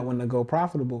waited on that one to go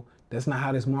profitable. That's not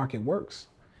how this market works.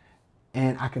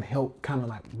 And I can help kind of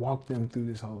like walk them through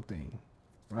this whole thing,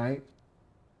 right?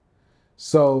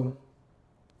 So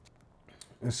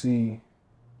let's see.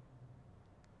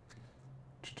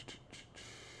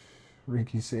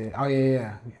 Ricky said, oh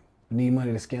yeah. Need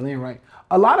money to scale in, right?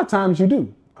 A lot of times you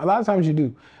do.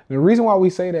 The reason why we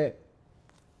say that,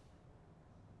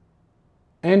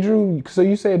 Andrew, so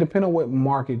you say it depends on what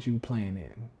market you playing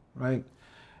in, right?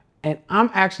 And I'm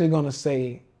actually gonna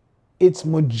say it's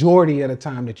majority of the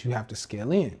time that you have to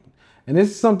scale in. And this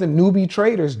is something newbie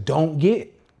traders don't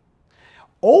get.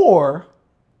 Or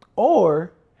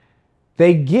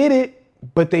they get it,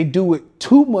 but they do it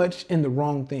too much in the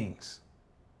wrong things.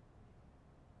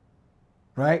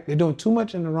 Right? They're doing too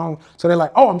much in the wrong. So they're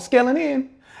like, oh, I'm scaling in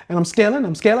and I'm scaling.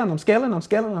 And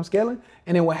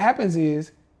then what happens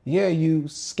is, yeah, you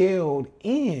scaled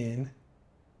in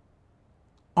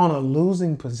on a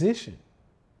losing position,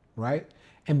 right?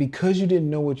 And because you didn't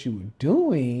know what you were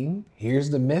doing, here's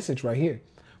the message right here.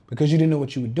 Because you didn't know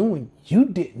what you were doing, you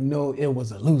didn't know it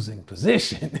was a losing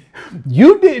position.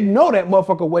 You didn't know that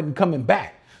motherfucker wasn't coming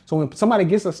back. So when somebody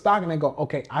gets a stock and they go,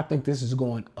 okay, I think this is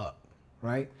going up,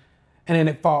 right? And then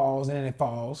it falls,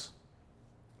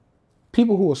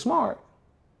 People who are smart,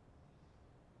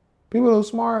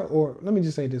 or let me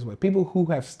just say it this way, people who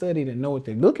have studied and know what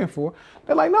they're looking for,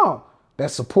 they're like, no,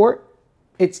 that's support.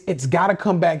 It's got to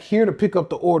come back here to pick up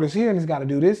the orders here, and it's got to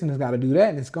do this, and it's got to do that,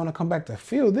 and it's going to come back to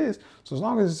fill this. So as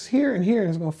long as it's here and here, and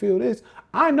it's going to fill this,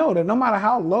 I know that no matter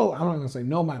how low, I'm not going to say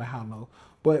no matter how low,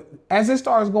 but as it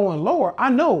starts going lower, I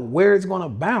know where it's going to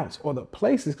bounce or the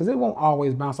places, because it won't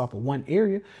always bounce off of one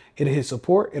area. It'll hit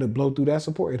support, it'll blow through that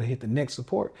support, it'll hit the next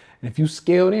support. And if you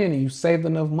scaled in and you saved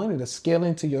enough money to scale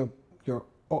into your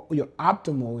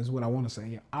optimal, is what I want to say,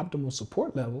 your optimal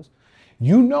support levels,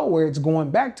 you know where it's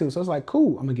going back to. So it's like,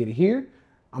 cool, I'm gonna get it here.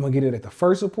 I'm gonna get it at the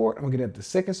first support. I'm gonna get it at the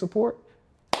second support.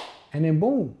 And then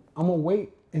boom, I'm gonna wait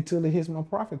until it hits my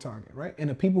profit target, right? And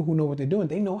the people who know what they're doing,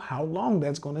 they know how long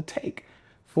that's gonna take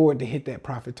for it to hit that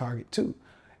profit target too.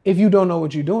 If you don't know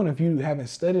what you're doing, if you haven't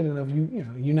studied enough,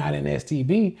 you're not in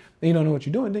STB, then you don't know what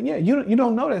you're doing, then yeah, you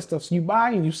don't know that stuff. So you buy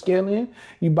and you scale in,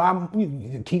 you buy,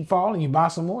 you keep falling, you buy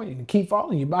some more, you can keep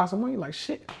falling, you buy some more, you're like,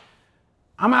 shit,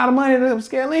 I'm out of money to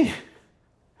scale in.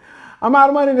 I'm out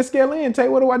of money to scale in. Tell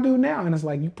you, what do I do now? And it's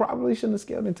like, you probably shouldn't have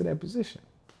scaled into that position.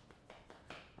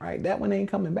 Right? That one ain't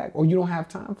coming back. Or you don't have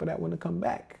time for that one to come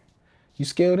back. You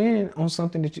scaled in on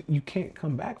something that you can't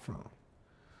come back from.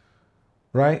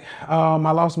 Right? I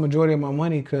lost the majority of my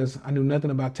money because I knew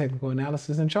nothing about technical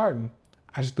analysis and charting.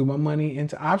 I just threw my money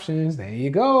into options. There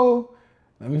you go.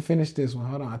 Let me finish this one.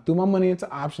 Hold on. I threw my money into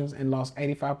options and lost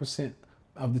 85%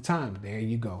 of the time. There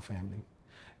you go, family.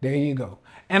 There you go.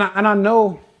 And I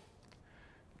know,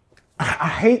 I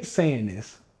hate saying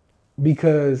this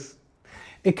because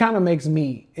it kind of makes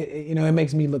me, it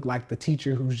makes me look like the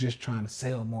teacher who's just trying to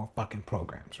sell more fucking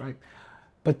programs, right?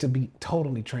 But to be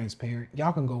totally transparent,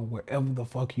 y'all can go wherever the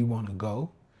fuck you want to go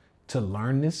to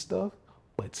learn this stuff,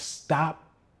 but stop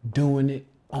doing it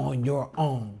on your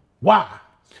own. Why?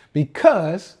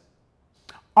 Because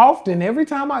often, every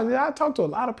time I talk to a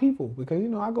lot of people, because,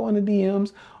 I go into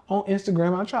DMs on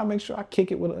Instagram, I try to make sure I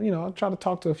kick it with, I try to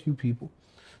talk to a few people.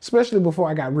 Especially before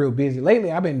I got real busy.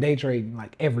 Lately, I've been day trading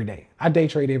like every day. I day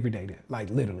trade every day,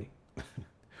 like literally.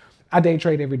 I day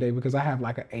trade every day because I have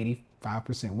like an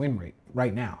 85% win rate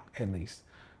right now, at least,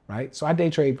 right? So I day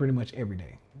trade pretty much every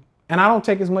day. And I don't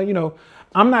take as much,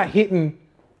 I'm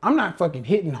not fucking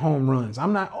hitting home runs.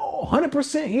 I'm not,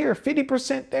 100% here,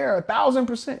 50% there,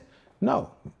 1,000%. No,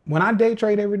 when I day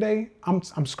trade every day, I'm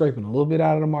scraping a little bit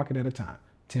out of the market at a time.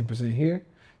 10% here.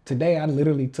 Today, I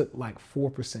literally took like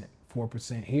 4%.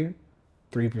 4% here,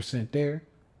 3% there,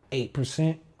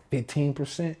 8%,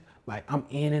 15%. Like I'm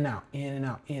in and out, in and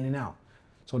out, in and out.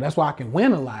 So that's why I can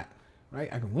win a lot, right?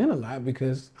 I can win a lot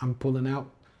because I'm pulling out,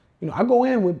 I go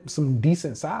in with some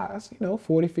decent size,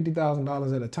 $40,000,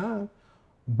 $50,000 at a time,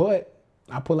 but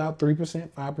I pull out 3%,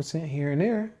 5% here and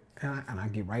there, and I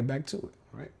get right back to it,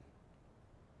 right?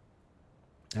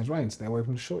 That's right, and stay away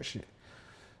from the short shit.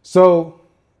 So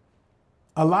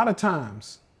a lot of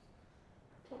times,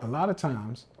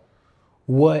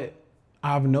 what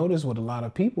I've noticed with a lot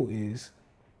of people is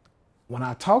when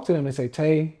I talk to them, they say,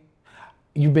 Tay,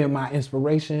 you've been my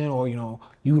inspiration, or, you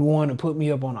want to put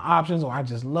me up on the options, or I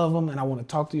just love them and I want to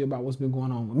talk to you about what's been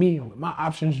going on with me or with my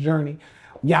options journey,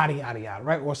 yada, yada, yada,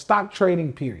 right? Or stock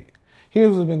trading, period.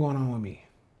 Here's what's been going on with me.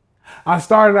 I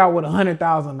started out with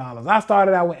 $100,000. I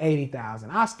started out with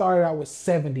 80,000. I started out with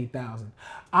 70,000.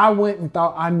 I went and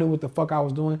thought I knew what the fuck I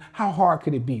was doing. How hard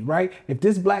could it be, right? If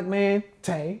this black man,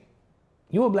 Tay,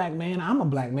 you a black man, I'm a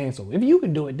black man. So if you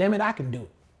can do it, damn it, I can do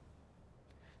it.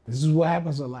 This is what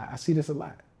happens a lot. I see this a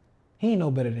lot. He ain't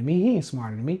no better than me. He ain't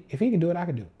smarter than me. If he can do it, I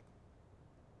can do it.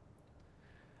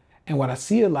 And what I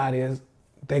see a lot is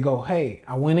they go, hey,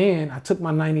 I went in, I took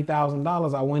my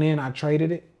 $90,000. I went in, I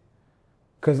traded it.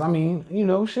 Cause I mean, you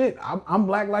know, shit, I'm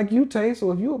black like you, Tay.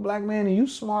 So if you a black man and you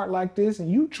smart like this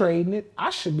and you trading it,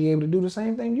 I should be able to do the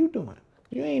same thing you doing.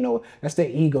 You ain't know, that's their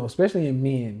ego, especially in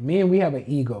men. Men, we have an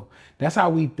ego. That's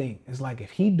how we think. It's like, if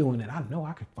he doing it, I know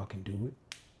I can fucking do it.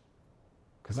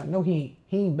 Cause I know he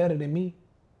ain't better than me.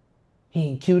 He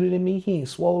ain't cuter than me. He ain't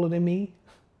swoller than me.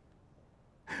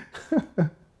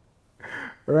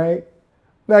 Right?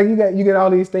 Like you get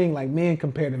all these things, like men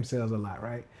compare themselves a lot,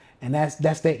 right? And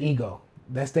that's their ego.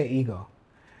 That's their ego.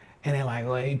 And they're like,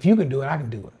 well, if you can do it, I can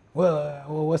do it. Well,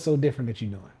 what's so different that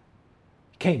you're doing?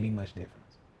 Can't be much difference.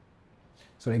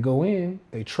 So they go in,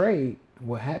 they trade.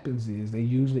 What happens is they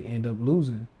usually end up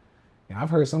losing. And I've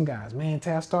heard some guys, man,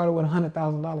 Tay, I started with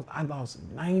 $100,000. I lost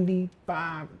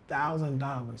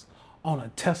 $95,000 on a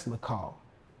Tesla call.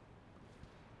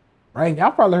 Right?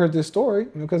 Y'all probably heard this story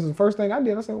because the first thing I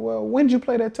did, I said, well, when did you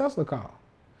play that Tesla call?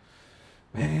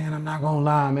 Man, I'm not gonna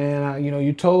lie, man.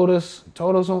 You told us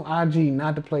on IG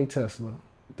not to play Tesla,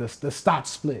 the stock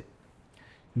split.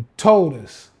 You told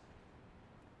us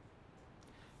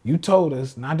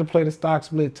not to play the stock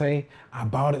split, Tay. I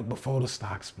bought it before the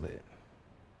stock split.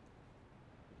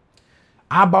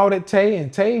 I bought it, Tay,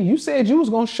 and Tay, you said you was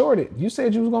gonna short it. You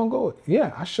said you was gonna go it.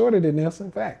 Yeah, I shorted it,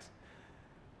 Nelson. Facts.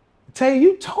 Tay,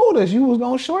 you told us you was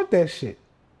gonna short that shit.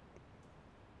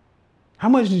 How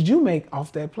much did you make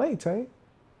off that play, Tay?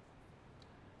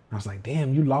 I was like,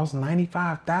 damn, you lost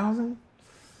 95,000?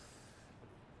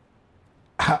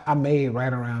 I made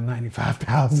right around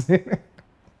 95,000.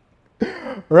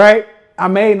 Right? I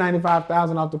made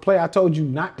 95,000 off the play. I told you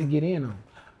not to get in on.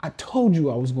 I told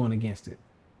you I was going against it.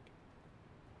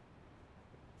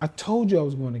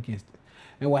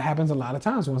 And what happens a lot of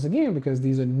times, once again, because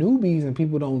these are newbies and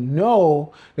people don't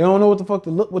know, they don't know what the fuck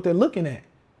what they're looking at.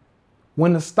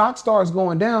 When the stock starts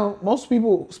going down, most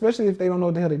people, especially if they don't know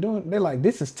what the hell they're doing, they're like,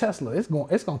 this is Tesla. It's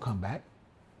gonna come back.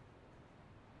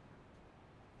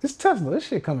 This Tesla, this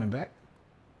shit coming back.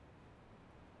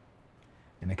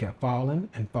 And it kept falling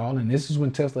and falling. This is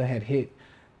when Tesla had hit.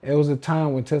 It was a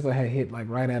time when Tesla had hit like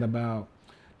right at about,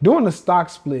 during the stock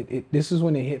split, this is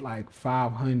when it hit like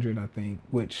 500, I think,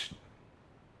 which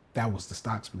that was the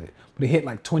stock split. But it hit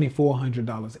like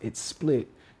 $2,400. It split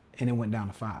and it went down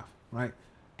to 5, right?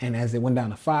 And as it went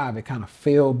down to 5, it kind of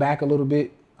fell back a little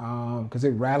bit because it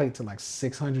rallied to like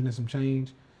 600 and some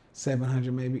change,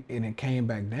 700 maybe, and it came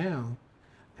back down,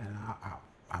 and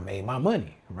I made my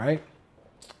money, right?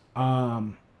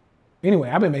 Anyway,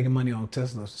 I've been making money on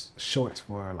Tesla shorts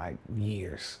for like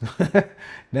years.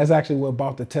 That's actually what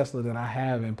bought the Tesla that I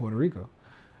have in Puerto Rico.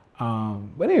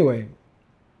 But anyway,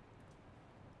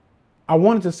 I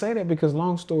wanted to say that because,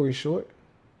 long story short,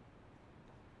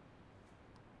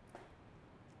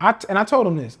 I told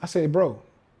him this. I said, bro,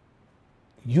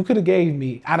 you could have gave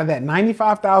me, out of that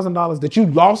 $95,000 that you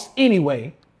lost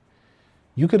anyway,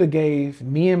 you could have gave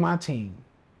me and my team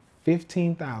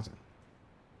 $15,000.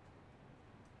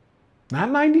 Not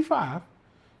 95.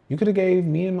 You could have gave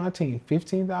me and my team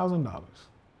 $15,000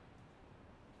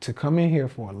 to come in here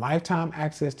for a lifetime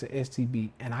access to STB,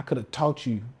 and I could have taught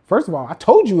you. First of all, I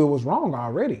told you it was wrong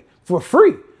already for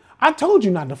free. I told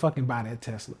you not to fucking buy that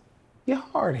Tesla. You're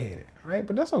hard-headed, right?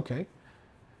 But that's okay.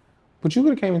 But you could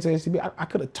have came into STB. I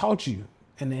could have taught you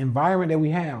in the environment that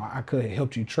we have. I could have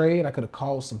helped you trade. I could have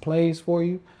called some plays for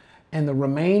you. And the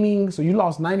remaining, so you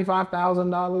lost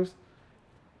 $95,000.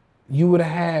 You would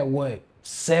have had, what,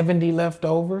 70 left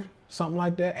over? Something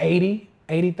like that?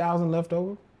 80,000 left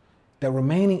over? The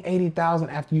remaining 80,000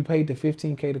 after you paid the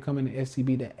 $15K to come into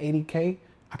STB, that 80K,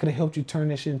 I could have helped you turn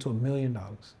that shit into $1 million.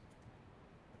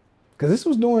 Because this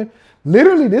was doing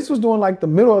like the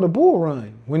middle of the bull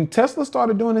run. When Tesla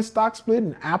started doing this stock split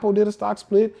and Apple did a stock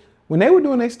split, when they were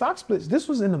doing their stock splits, this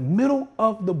was in the middle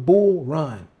of the bull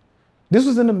run. This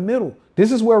was in the middle.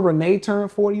 This is where Renee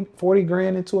turned 40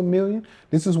 grand into $1 million.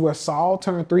 This is where Saul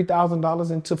turned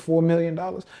 $3,000 into $4 million.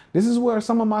 This is where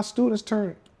some of my students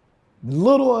turned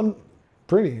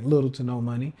pretty little to no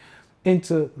money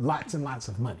into lots and lots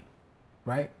of money,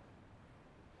 right?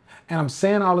 And I'm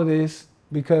saying all of this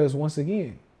because, once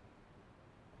again,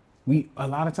 a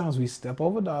lot of times we step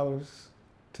over dollars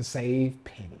to save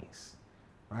pennies,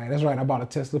 right? That's right. I bought a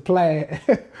Tesla Plaid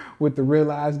with the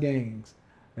realized gains.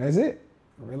 That's it.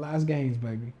 Realize gains,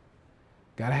 baby.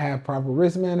 Gotta have proper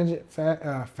risk management.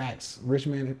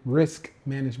 Risk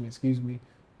management. Excuse me.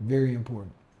 Very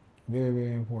important. Very,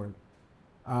 very important.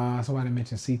 Somebody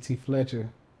mentioned CT Fletcher.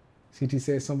 CT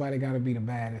said somebody gotta be the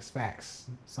baddest. Facts.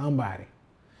 Somebody.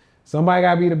 Somebody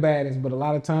gotta be the baddest, but a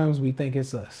lot of times we think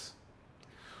it's us.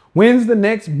 When's the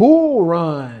next bull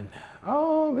run?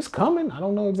 Oh, it's coming. I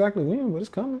don't know exactly when, but it's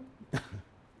coming.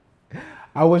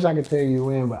 I wish I could tell you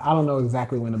when, but I don't know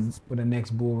exactly when the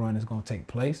next bull run is going to take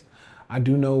place. I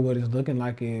do know what it's looking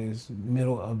like is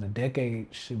middle of the decade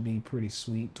should be pretty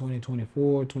sweet.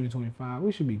 2024, 2025,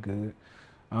 we should be good.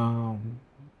 So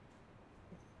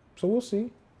we'll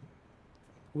see.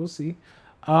 We'll see.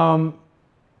 But,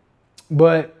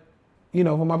 you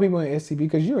know, for my people in SCB,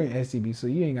 because you're in SCB, so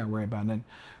you ain't got to worry about nothing.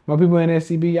 My people in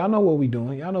SCB, y'all know what we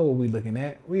doing. Y'all know what we looking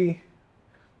at. We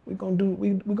gonna do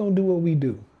what we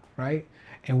do, right?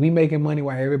 And we making money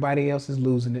while everybody else is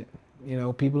losing it. You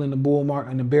know, people in the bull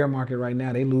market, in the bear market right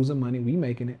now, they losing money. We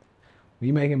making it.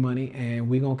 We making money, and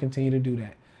we gonna continue to do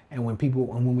that. And when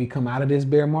we come out of this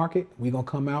bear market, we gonna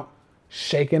come out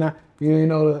shaking our, you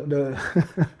know, the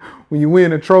when you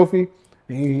win a trophy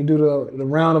and you do the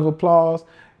round of applause,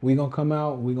 we gonna come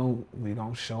out. We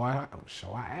gonna show our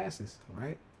asses,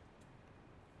 right?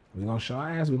 We gonna show our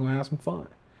ass. We gonna have some fun.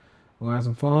 We're gonna have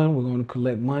some fun. We're gonna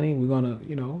collect money. We're gonna,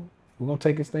 you know, we're gonna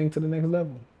take this thing to the next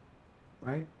level,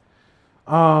 right?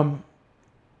 I'm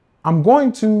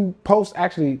going to post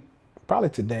actually probably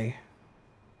today,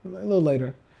 a little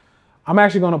later. I'm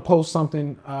actually gonna post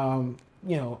something,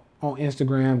 you know, on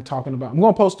Instagram talking about. I'm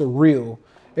gonna post a reel.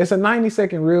 It's a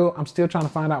 90-second reel. I'm still trying to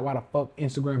find out why the fuck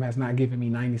Instagram has not given me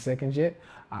 90 seconds yet.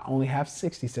 I only have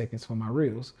 60 seconds for my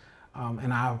reels,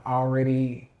 and I've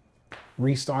already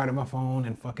restarted my phone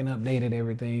and fucking updated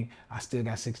everything. I still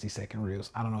got 60-second reels.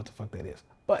 I don't know what the fuck that is,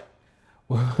 but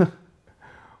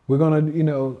we're gonna, you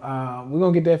know, we're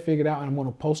gonna get that figured out, and I'm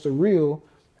gonna post a reel,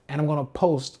 and I'm gonna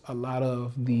post a lot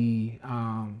of the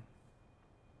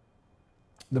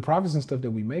profits and stuff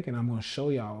that we make, and I'm gonna show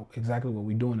y'all exactly what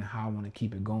we're doing and how I want to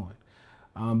keep it going.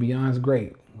 Beyond's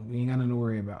great. We ain't got nothing to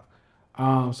worry about.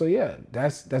 So yeah,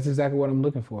 that's exactly what I'm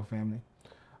looking for, family.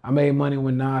 I made money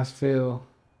when Nas fell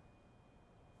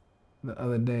the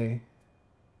other day.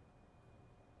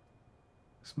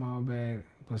 Small bag,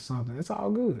 but something. It's all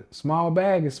good. Small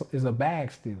bag is a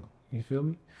bag still. You feel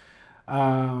me?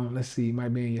 Let's see. It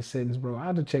might be in your settings, bro. I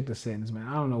have to check the settings, man.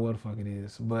 I don't know what the fuck it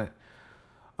is, but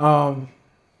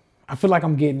I feel like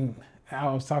I'm getting.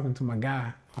 I was talking to my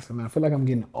guy. I said, man, I feel like I'm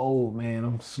getting old, man.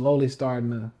 I'm slowly starting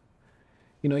to,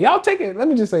 you know, y'all take it. Let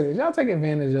me just say this. Y'all take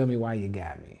advantage of me while you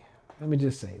got me. Let me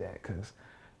just say that, because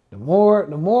the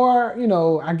more, you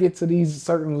know, I get to these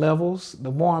certain levels,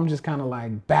 the more I'm just kind of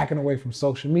like backing away from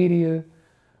social media,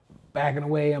 backing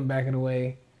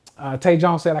away. Tay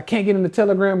Jones said, I can't get in the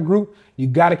Telegram group. You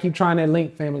got to keep trying that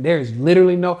link, family. There's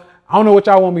literally I don't know what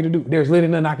y'all want me to do. There's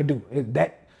literally nothing I can do.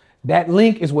 That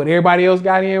link is what everybody else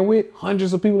got in with.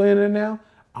 Hundreds of people in there now.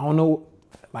 I don't know,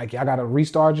 like y'all got to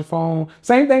restart your phone.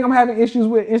 Same thing, I'm having issues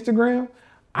with Instagram.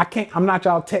 I'm not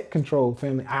y'all tech control,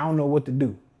 family. I don't know what to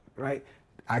do, right?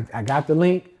 I got the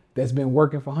link that's been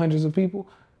working for hundreds of people.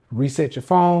 Reset your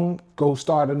phone, go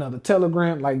start another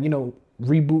Telegram, like, you know,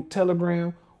 reboot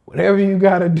Telegram, whatever you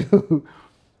gotta do.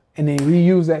 And then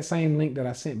reuse that same link that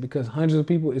I sent, because hundreds of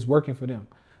people is working for them,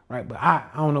 right? But I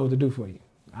don't know what to do for you.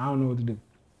 I don't know what to do.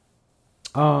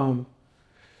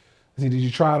 See, did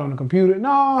you try it on the computer? No,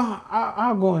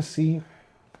 I'll go and see.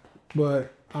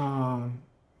 But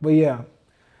yeah,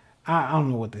 I don't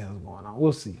know what the hell's going on.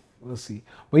 We'll see.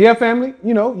 But yeah, family,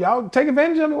 you know, y'all take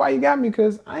advantage of me while you got me,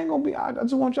 because I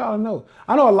just want y'all to know.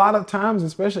 I know a lot of times,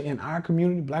 especially in our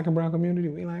community, black and brown community,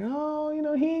 we like, oh, you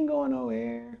know, he ain't going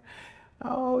nowhere.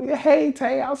 Oh, yeah, hey,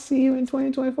 Tay, I'll see you in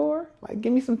 2024. Like,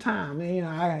 give me some time, man. You know,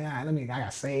 I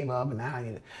got to save up, and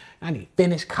I need to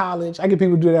finish college. I get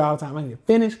people do that all the time. I need to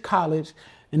finish college,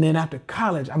 and then after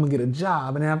college, I'm going to get a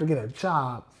job. And then after I get a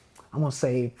job, I'm going to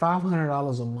save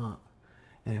 $500 a month.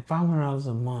 And then $500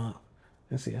 a month,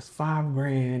 let's see, that's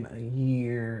 $5,000 a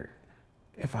year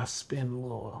if I spend a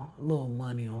little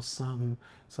money on something.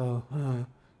 So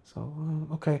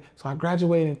okay. So I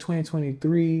graduated in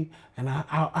 2023, and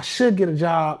I should get a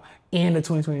job in the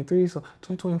 2023. So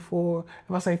 2024,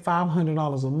 if I say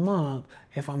 $500 a month,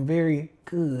 if I'm very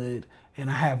good and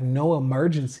I have no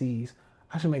emergencies,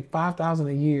 I should make $5,000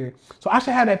 a year. So I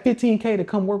should have that $15K to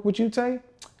come work with you, Tay.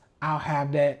 I'll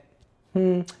have that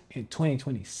in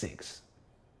 2026.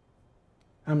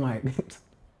 I'm like,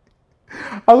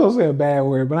 I was gonna say a bad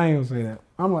word, but I ain't gonna say that.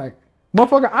 I'm like,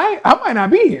 motherfucker, I might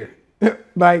not be here.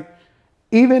 Like,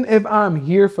 Even if I'm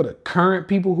here for the current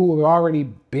people who have already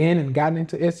been and gotten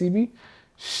into SCB,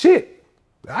 shit,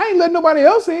 I ain't letting nobody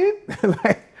else in.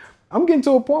 Like, I'm getting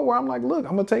to a point where I'm like, look,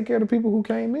 I'm gonna take care of the people who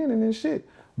came in and then shit.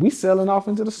 We selling off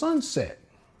into the sunset.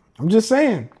 I'm just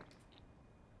saying.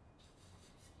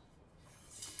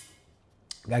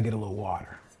 Gotta get a little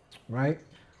water, right?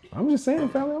 I'm just saying,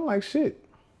 family, I'm like, shit.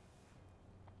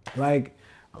 Like,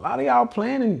 a lot of y'all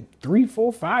planning 3,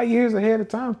 4, 5 years ahead of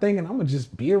time, thinking I'm gonna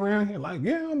just be around here like,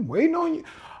 yeah, I'm waiting on you.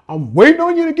 I'm waiting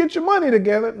on you to get your money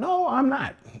together. No, I'm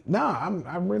not. No,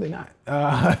 I'm really not.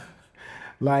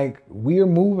 Like, we are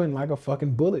moving like a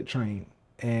fucking bullet train,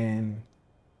 and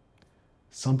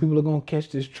some people are gonna catch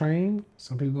this train.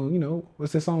 Some people gonna,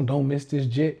 what's this song? Don't miss this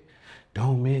jet.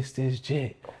 Don't miss this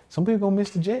jet. Some people gonna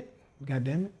miss the jet. God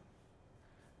damn it.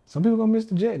 Some people gonna miss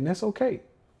the jet, and that's okay.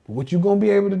 But what you're gonna be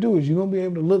able to do is you're gonna be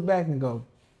able to look back and go,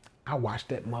 I watched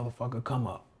that motherfucker come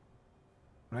up.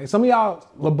 Right? Some of y'all,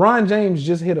 LeBron James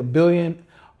just hit $1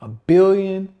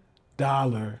 billion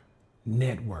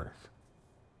net worth.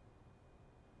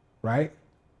 Right? $1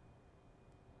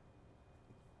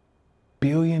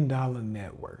 billion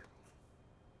net worth.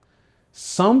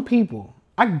 Some people,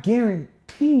 I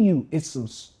guarantee you, it's some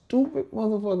stupid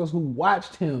motherfuckers who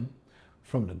watched him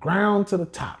from the ground to the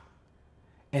top,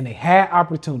 and they had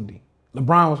opportunity.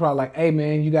 LeBron was probably like, hey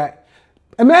man,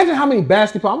 imagine how many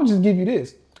basketball, I'm gonna just give you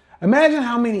this. Imagine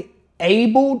how many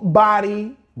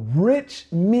able-bodied, rich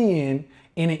men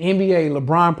in the NBA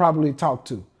LeBron probably talked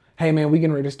to. Hey man, we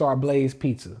getting ready to start Blaze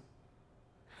Pizza.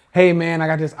 Hey man, I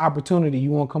got this opportunity.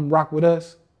 You wanna come rock with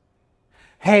us?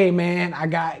 Hey man, I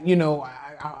got,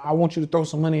 I want you to throw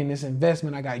some money in this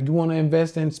investment. You wanna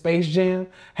invest in Space Jam?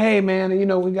 Hey man,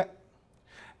 we got,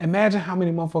 imagine how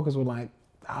many motherfuckers were like,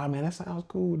 man, that sounds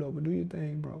cool though, but do your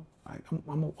thing, bro. Like, I'm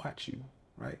gonna watch you,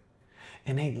 right?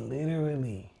 And they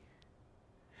literally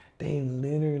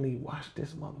watched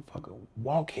this motherfucker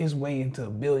walk his way into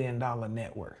 $1 billion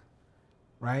net worth,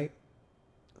 right?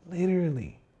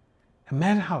 Literally.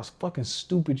 Imagine how fucking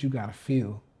stupid you gotta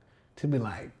feel to be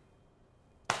like,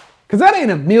 cause that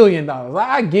ain't $1 million.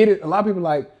 I get it. A lot of people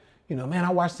like, man, I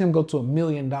watched him go to $1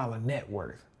 million net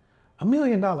worth. $1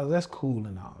 million, that's cool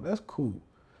and all. That's cool.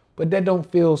 But that don't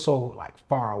feel so like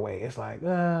far away. It's like,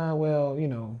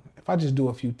 if I just do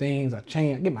a few things, I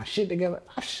get my shit together,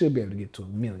 I should be able to get to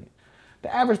 $1 million.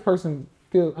 The average person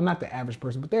not the average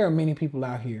person, but there are many people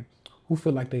out here who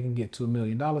feel like they can get to $1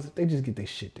 million if they just get their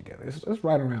shit together. It's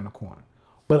right around the corner.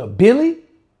 But a Billy,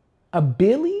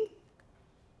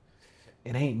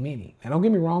 it ain't many. Now don't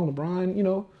get me wrong,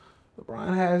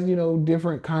 LeBron has,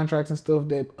 different contracts and stuff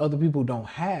that other people don't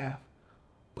have.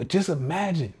 But just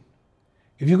imagine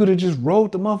if you could have just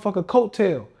rode the motherfucker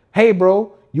coattail. Hey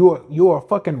bro, you're a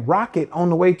fucking rocket on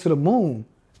the way to the moon.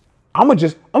 I'ma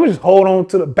just hold on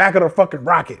to the back of the fucking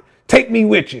rocket. Take me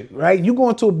with you, right? You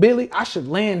going to a Billy, I should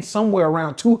land somewhere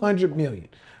around 200 million,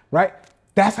 right?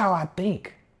 That's how I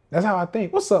think.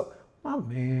 What's up, my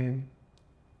man?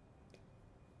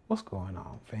 What's going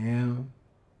on, fam?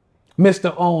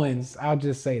 Mr. Owens, I'll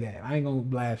just say that. I ain't gonna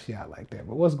blast you out like that,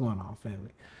 but what's going on,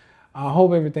 family? I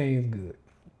hope everything's good.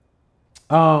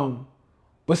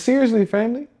 But seriously,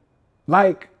 family,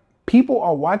 like, people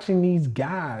are watching these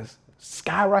guys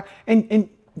skyrocket, and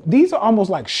these are almost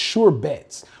like sure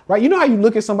bets, right? You know how you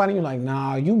look at somebody and you're like,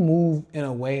 nah, you move in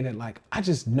a way that, like, I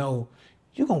just know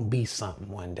you're gonna be something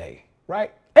one day,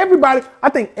 right? I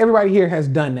think everybody here has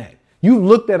done that. You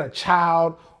looked at a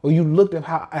child, or you looked at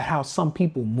how some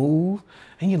people move,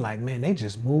 and you're like, man, they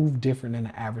just move different than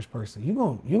the average person. You're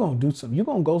gonna do something. You're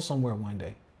gonna go somewhere one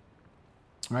day,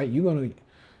 right? You're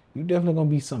definitely gonna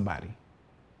be somebody,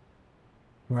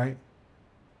 right?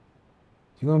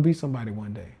 You're gonna be somebody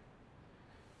one day.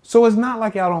 So it's not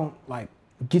like y'all don't like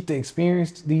get to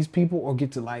experience these people or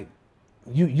get to like,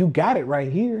 you got it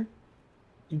right here.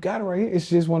 You got it right here. It's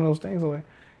just one of those things where,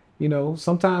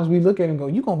 sometimes we look at it and go,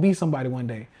 you're gonna be somebody one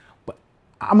day, but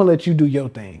I'm gonna let you do your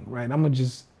thing, right? I'm gonna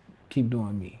just keep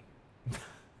doing me.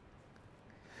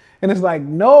 And it's like,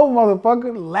 no,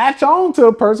 motherfucker, latch on to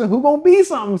a person who gonna be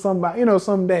somebody,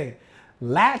 someday.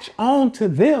 Latch on to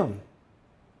them.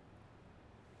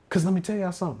 Cause let me tell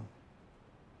y'all something.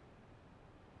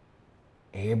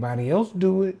 Everybody else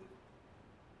do it.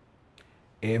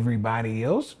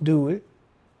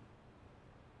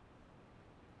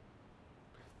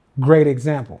 Great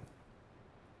example.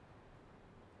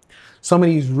 Some of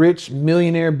these rich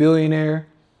millionaire, billionaire,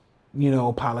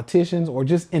 politicians or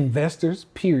just investors,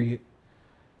 period,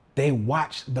 they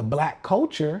watch the black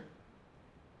culture,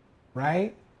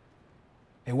 right?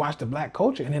 They watch the black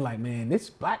culture and they're like, man,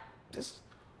 this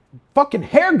fucking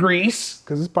hair grease,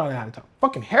 because it's probably how to talk,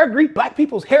 fucking hair grease, black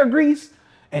people's hair grease.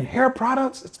 And hair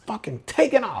products, it's fucking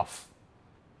taking off.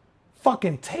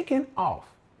 Fucking taking off.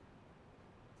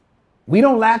 We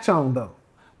don't latch on though.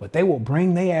 But they will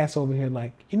bring their ass over here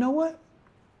like, you know what?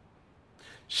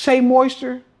 Shea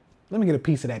Moisture, let me get a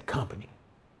piece of that company.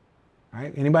 All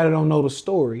right? Anybody that don't know the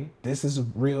story, this is it's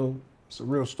a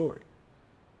real story.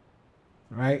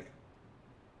 Right?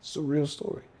 It's a real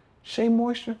story. Shea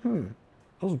Moisture,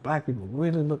 those black people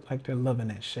really look like they're loving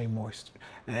that Shea Moisture.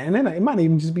 And then it might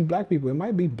even just be black people. It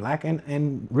might be black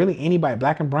and really anybody,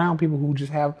 black and brown people who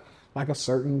just have like a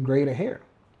certain grade of hair,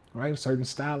 right? A certain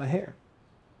style of hair.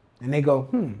 And they go,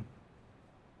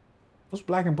 those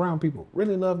black and brown people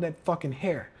really love that fucking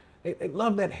hair. They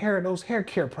love that hair, those hair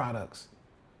care products.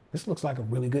 This looks like a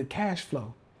really good cash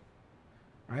flow,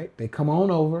 right? They come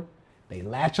on over, they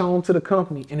latch on to the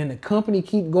company, and then the company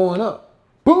keep going up.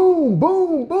 Boom,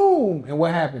 boom, boom. And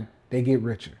what happened? They get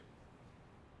richer.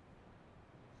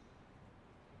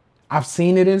 I've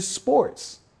seen it in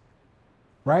sports,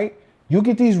 right? You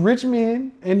get these rich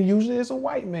men, and usually it's a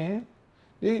white man.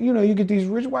 You get these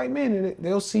rich white men, and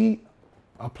they'll see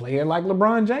a player like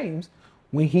LeBron James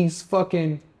when he's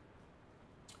fucking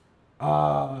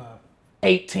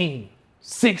 18,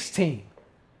 16.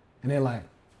 And they're like,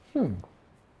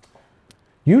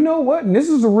 you know what? And this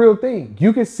is a real thing.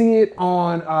 You can see it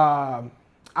on,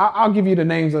 I'll give you the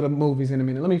names of the movies in a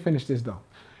minute. Let me finish this though.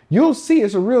 You'll see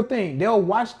it's a real thing. They'll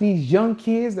watch these young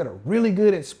kids that are really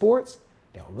good at sports.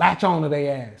 They'll latch on to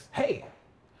their ass. Hey,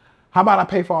 how about I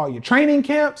pay for all your training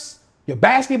camps, your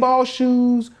basketball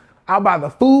shoes, I'll buy the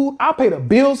food, I'll pay the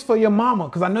bills for your mama,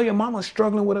 because I know your mama's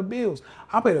struggling with her bills.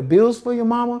 I'll pay the bills for your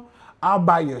mama. I'll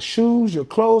buy your shoes, your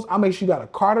clothes. I'll make sure you got a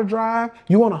car to drive.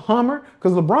 You want a Hummer?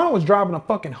 Because LeBron was driving a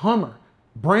fucking Hummer,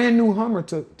 brand new Hummer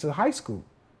to high school.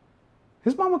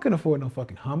 His mama couldn't afford no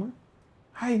fucking Hummer.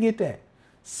 How you get that?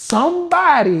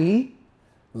 Somebody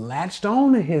latched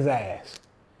on to his ass.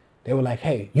 They were like,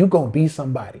 hey, you gonna be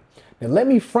somebody. Now let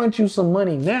me front you some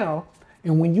money now,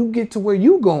 and when you get to where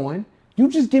you going, you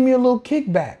just give me a little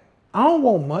kickback. I don't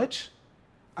want much.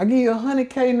 I give you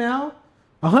 $100K now.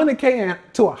 $100K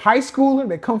to a high schooler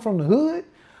that come from the hood.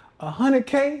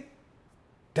 $100K,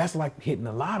 that's like hitting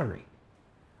the lottery.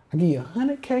 I give you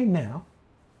 $100K now,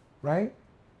 right?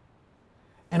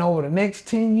 And over the next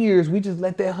 10 years, we just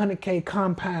let that $100K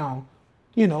compound,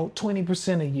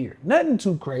 20% a year. Nothing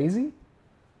too crazy,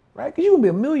 right? Because you're gonna be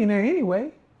a millionaire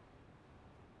anyway.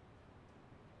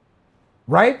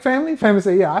 Right, family? Family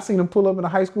say, yeah, I seen him pull up in a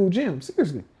high school gym,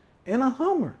 seriously, in a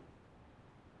Hummer.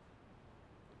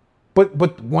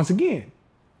 But once again,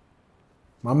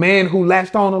 my man who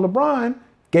latched on to LeBron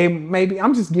gave him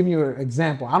I'm just giving you an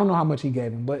example. I don't know how much he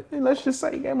gave him, but let's just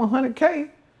say he gave him $100K.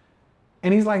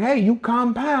 And he's like, hey, you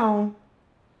compound,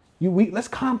 let's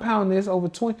compound this over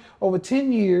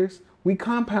 10 years. We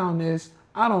compound this,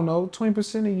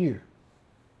 20% a year,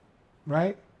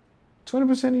 right?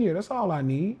 20% a year, that's all I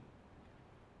need.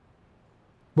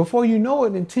 Before you know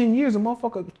it, in 10 years, a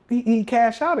motherfucker, he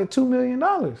cashed out at $2 million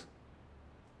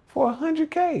for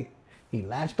 $100K. He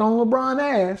latched on LeBron's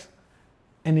ass,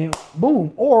 and then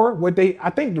boom. Or I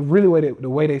think the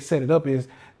way they set it up is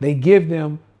they give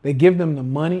them the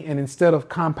money, and instead of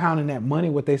compounding that money,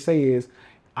 what they say is,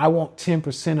 I want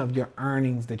 10% of your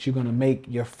earnings that you're gonna make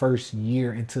your first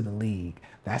year into the league.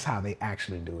 That's how they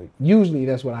actually do it. Usually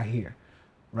that's what I hear,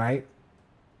 right?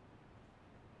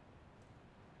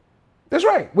 That's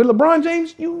right. With LeBron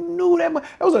James, you knew that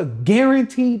was a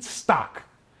guaranteed stock.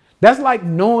 That's like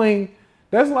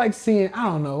seeing,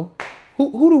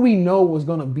 who do we know was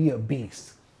gonna be a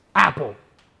beast? Apple.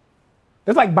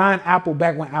 That's like buying Apple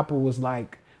back when Apple was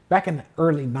back in the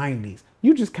early 90s.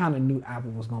 You just kind of knew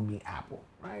Apple was gonna be Apple,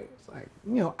 right? It's like,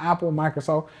 Apple,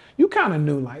 Microsoft, you kind of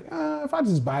knew if I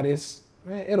just buy this,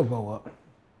 man, it'll go up.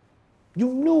 You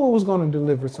knew it was gonna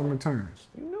deliver some returns.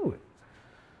 You knew it.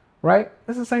 Right?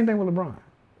 It's the same thing with LeBron.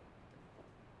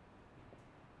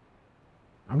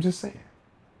 I'm just saying.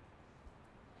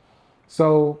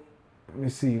 So, let me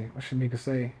see. What Shanika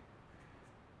say?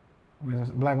 When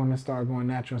black women started going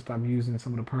natural and stopped using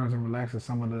some of the perms and relaxers,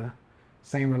 some of the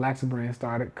same relaxer brands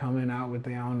started coming out with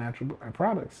their own natural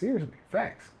products. Seriously.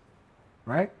 Facts.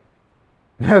 Right?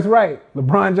 That's right.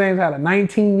 LeBron James had a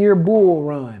 19-year bull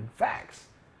run. Facts.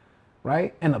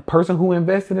 Right? And the person who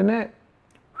invested in that,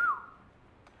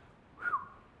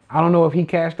 I don't know if he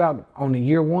cashed out on the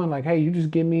year one, like, hey, you just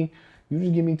give me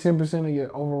 10% of your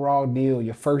overall deal,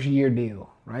 your first year deal,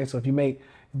 right? So if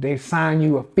they sign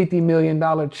you a $50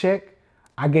 million check,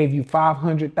 I gave you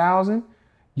 $500,000,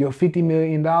 your $50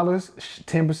 million,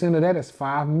 10% of that is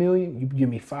 $5 million. You give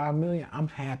me $5 million, I'm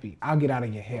happy. I'll get out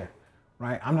of your hair,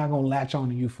 right? I'm not gonna latch on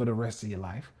to you for the rest of your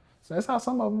life. So that's how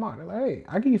some of them are. They're like, hey,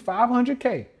 I give you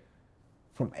 $500K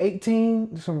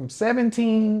from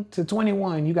 17 to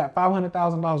 21. You got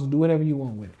 $500,000 to do whatever you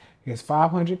want with it. It's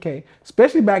 $500K,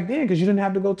 especially back then because you didn't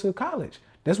have to go to college.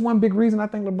 That's one big reason I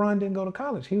think LeBron didn't go to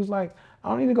college. He was like, I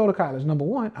don't need to go to college. Number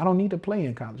one, I don't need to play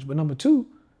in college. But number two,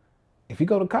 if you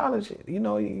go to college, you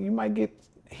might get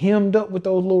hemmed up with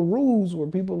those little rules where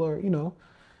people are,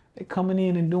 they coming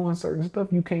in and doing certain stuff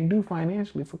you can't do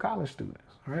financially for college students,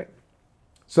 right?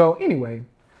 So anyway,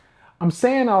 I'm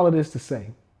saying all of this to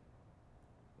say,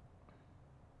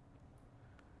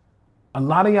 a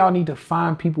lot of y'all need to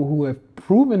find people who have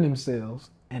proven themselves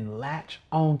and latch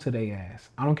on to their ass.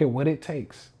 I don't care what it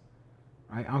takes,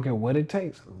 right? I don't care what it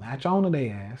takes. Latch on to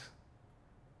their ass.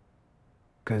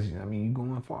 Because, you're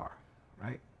going far,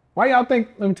 right? Why y'all think,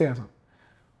 let me tell you something.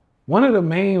 One of the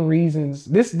main reasons,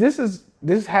 this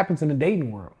happens in the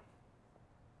dating world.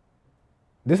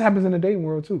 This happens in the dating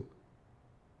world too.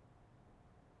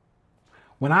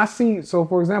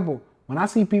 For example, when I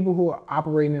see people who are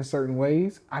operating in certain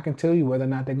ways, I can tell you whether or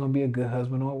not they're going to be a good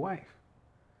husband or a wife,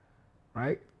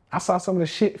 right? I saw some of the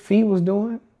shit Fee was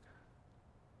doing.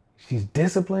 She's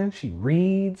disciplined. She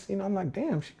reads. I'm like,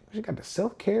 damn, she got the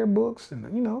self-care books and,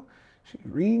 she's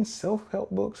reading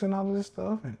self-help books and all of this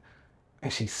stuff.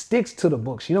 And she sticks to the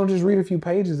book. She don't just read a few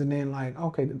pages and then like,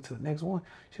 okay, to the next one.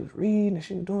 She was reading and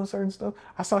she was doing certain stuff.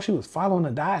 I saw she was following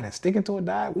a diet and sticking to a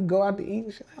diet. We go out to eat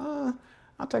and she's like,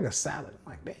 I'll take a salad.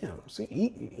 I'm like, damn, see,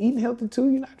 eating healthy too?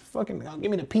 You're not fucking, give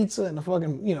me the pizza and the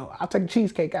fucking, I'll take a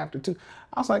cheesecake after too.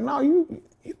 I was like, no, you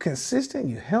consistent,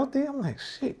 you healthy. I'm like,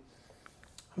 shit,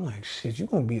 you're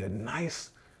gonna be a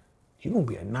nice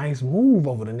move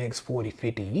over the next 40,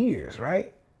 50 years,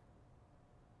 right?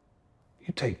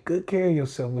 You take good care of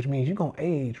yourself, which means you're gonna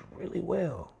age really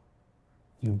well.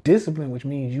 You discipline, which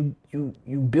means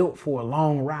you built for a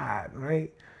long ride,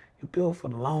 right? You built for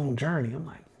the long journey. I'm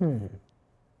like,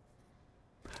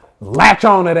 latch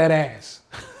on to that ass.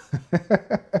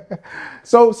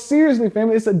 So seriously,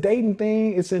 family, it's a dating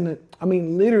thing. It's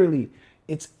literally,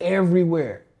 it's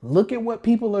everywhere. Look at what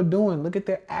people are doing. Look at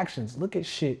their actions. Look at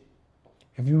shit.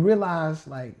 If you realize,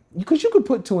 because you could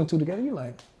put two and two together, you're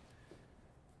like,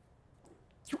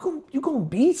 you're gonna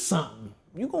be something.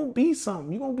 You're gonna be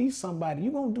something. You're gonna be somebody.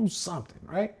 You're gonna do something,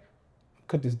 right?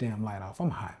 Cut this damn light off. I'm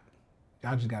hot.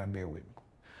 Y'all just gotta bear with me.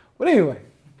 But anyway,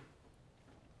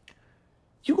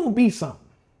 you're gonna be something,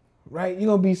 right? You're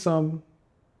gonna be something.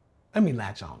 Let me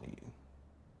latch on to you,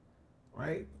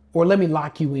 right? Or let me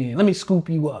lock you in. Let me scoop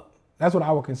you up. That's what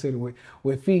I would consider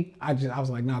with Fee. I was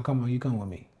like, nah, come on, you come with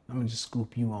me. I'm gonna just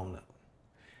scoop you on up.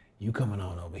 You coming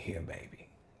on over here, baby.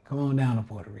 Come on down to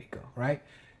Puerto Rico, right?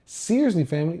 Seriously,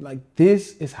 family,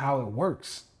 this is how it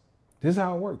works. This is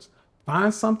how it works.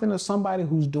 Find something or somebody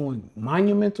who's doing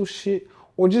monumental shit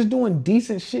or just doing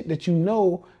decent shit that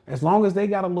as long as they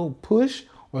got a little push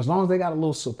or as long as they got a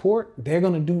little support, they're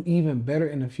going to do even better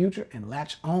in the future and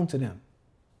latch on to them.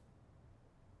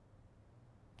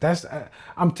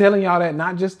 I'm telling y'all that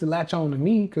not just to latch on to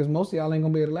me, because most of y'all ain't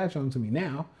going to be able to latch on to me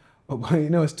now, but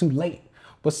it's too late.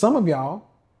 But some of y'all,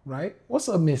 right? What's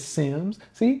up, Miss Sims?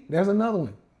 See, there's another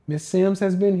one. Miss Sims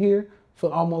has been here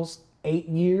for almost 8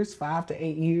 years, 5 to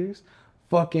 8 years.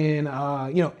 Fucking,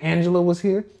 Angela was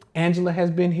here. Angela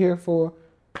has been here for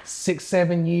 6,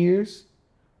 7 years,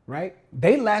 right?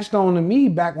 They latched on to me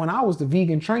back when I was the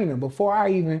vegan trainer. Before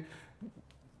I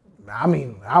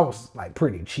was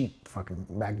pretty cheap fucking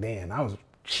back then. I was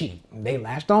cheap. They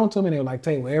latched on to me. They were like,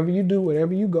 Tay, wherever you do,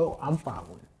 wherever you go, I'm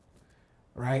following,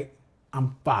 right?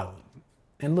 I'm following.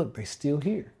 And look, they're still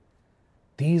here.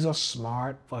 These are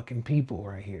smart fucking people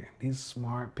right here. These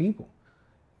smart people.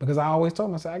 Because I always told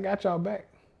them, I said, I got y'all back,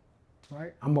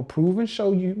 right? I'm going to prove and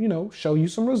show you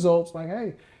some results. Like,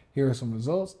 hey, here are some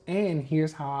results and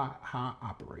here's how I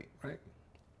operate, right?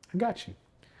 I got you.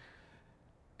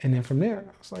 And then from there,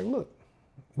 I was like, look,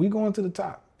 we going to the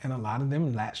top. And a lot of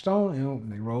them latched on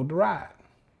and they rode the ride,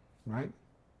 right?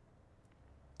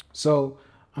 So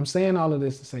I'm saying all of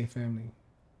this to say, family,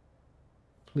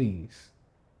 please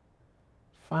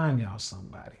find y'all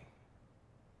somebody.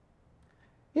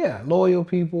 Yeah, loyal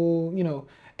people,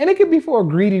 and it could be for a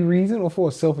greedy reason or for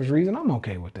a selfish reason. I'm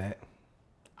okay with that.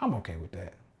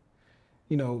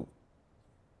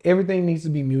 Everything needs to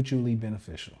be mutually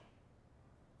beneficial.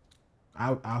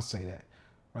 I'll say that,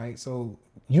 right? So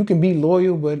you can be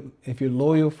loyal, but if you're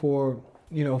loyal for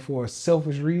a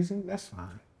selfish reason, that's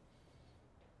fine.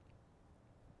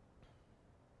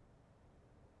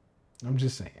 I'm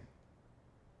just saying.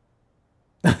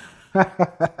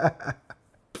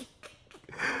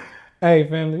 Hey,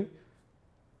 family,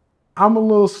 I'm a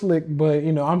little slick, but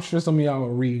I'm sure some of y'all are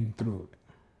reading through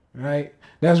it. right?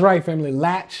 That's right, family.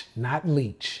 Latch, not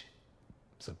leech.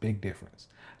 It's a big difference.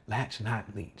 Latch,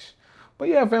 not leech. But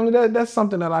yeah, family, that's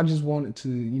something that I just wanted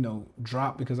to,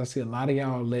 drop because I see a lot of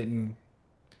y'all letting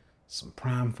some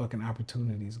prime fucking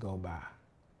opportunities go by.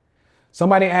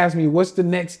 Somebody asked me, what's the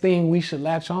next thing we should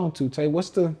latch on to? Tay, what's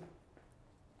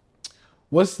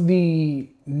the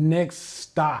next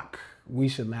stock we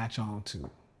should latch on to?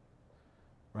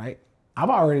 Right? I've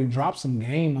already dropped some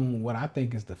game on what I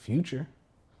think is the future.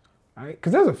 Right?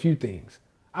 Because there's a few things.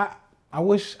 I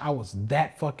wish I was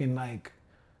that fucking like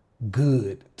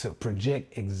good to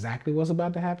project exactly what's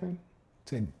about to happen,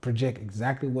 to project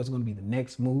exactly what's going to be the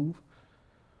next move.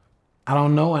 I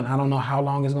don't know, and I don't know how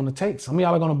long it's going to take. Some of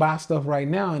y'all are going to buy stuff right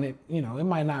now, and it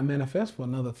might not manifest for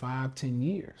another 5-10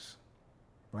 years,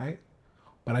 right?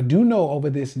 But I do know over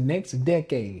this next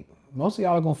decade, most of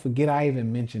y'all are going to forget I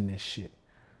even mentioned this shit.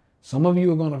 Some of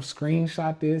you are going to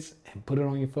screenshot this and put it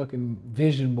on your fucking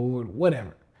vision board,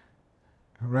 whatever,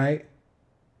 right?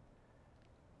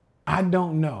 I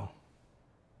don't know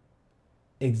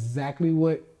exactly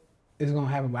what is going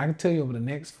to happen, but I can tell you over the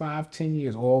next 5-10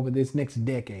 years, or over this next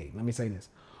decade, let me say this.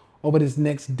 Over this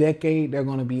next decade, there are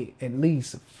going to be at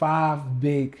least 5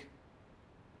 big,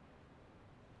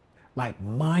 like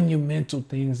monumental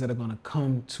things that are going to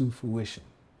come to fruition,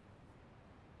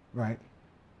 right?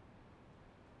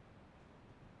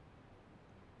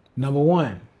 Number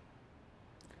one,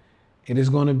 it is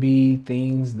going to be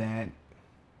things that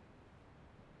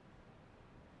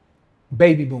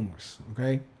baby boomers,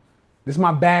 okay? This is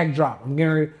my backdrop. I'm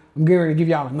getting ready to give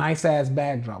y'all a nice ass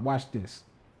backdrop. Watch this.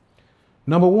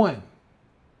 Number one,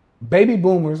 baby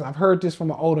boomers, I've heard this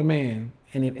from an older man,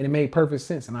 and it made perfect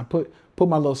sense. And I put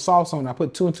my little sauce on it. I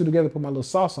put 2 and 2 together, put my little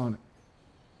sauce on it.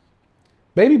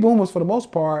 Baby boomers, for the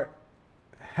most part,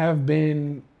 have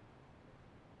been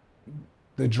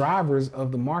the drivers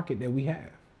of the market that we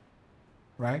have,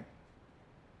 right?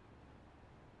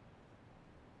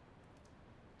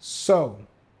 So,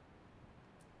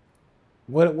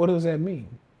 what does that mean?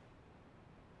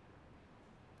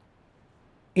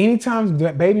 Anytime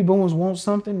that baby boomers want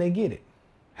something, they get it.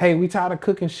 Hey, we tired of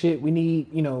cooking shit. We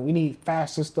need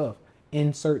faster stuff.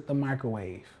 Insert the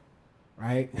microwave,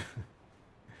 right?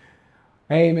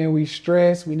 Hey man, we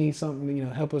stressed. We need something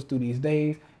to, help us through these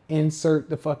days. Insert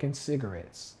the fucking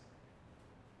cigarettes,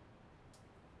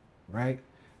 right?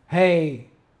 Hey,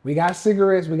 we got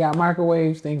cigarettes, we got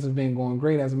microwaves. Things have been going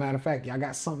great. As a matter of fact, y'all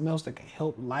got something else that can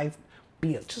help life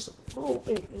be just a little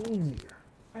bit easier,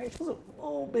 right? Just a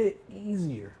little bit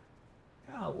easier.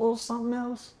 Got a little something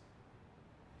else.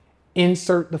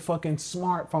 Insert the fucking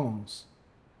smartphones,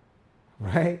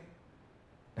 right?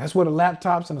 That's where the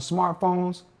laptops and the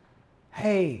smartphones.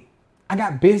 Hey, I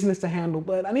got business to handle,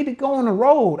 but I need to go on the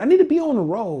road. I need to be on the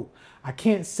road. I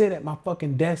can't sit at my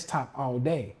fucking desktop all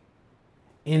day.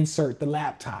 Insert the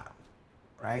laptop,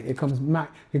 right? It comes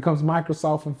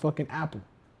Microsoft and fucking Apple.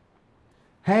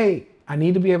 Hey, I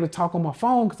need to be able to talk on my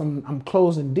phone because I'm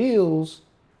closing deals,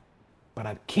 but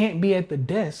I can't be at the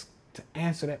desk to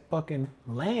answer that fucking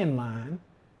landline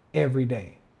every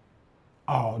day,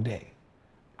 all day.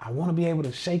 I want to be able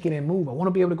to shake it and move. I want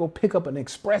to be able to go pick up an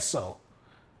espresso,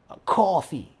 a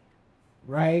coffee,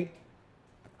 right?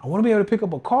 I want to be able to pick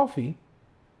up a coffee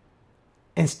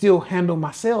and still handle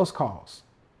my sales calls.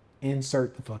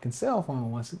 Insert the fucking cell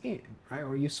phone once again, right?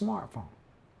 Or your smartphone.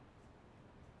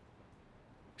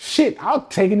 Shit, I'll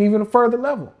take it even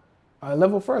a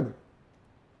level further.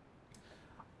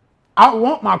 I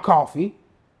want my coffee.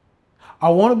 I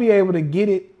want to be able to get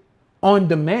it on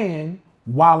demand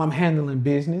while I'm handling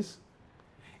business.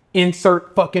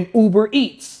 Insert fucking Uber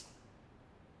Eats.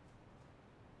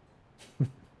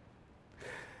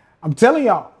 I'm telling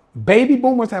y'all, baby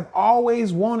boomers have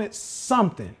always wanted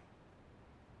something.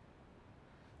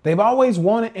 They've always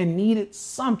wanted and needed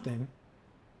something.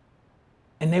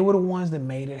 And they were the ones that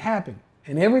made it happen.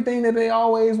 And everything that they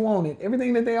always wanted,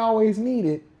 everything that they always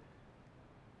needed,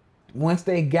 once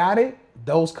they got it,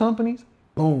 those companies,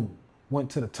 boom, went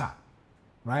to the top,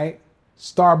 right?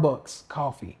 Starbucks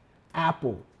coffee,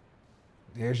 Apple.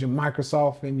 There's your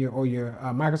Microsoft and your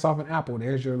Microsoft and Apple.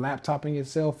 There's your laptop and your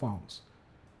cell phones,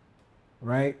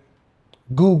 right?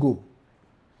 Google.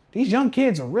 These young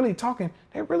kids are really talking.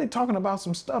 They're really talking about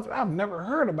some stuff that I've never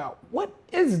heard about. What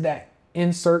is that?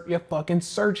 Insert your fucking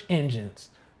search engines.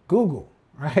 Google,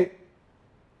 right?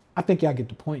 I think y'all get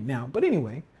the point now. But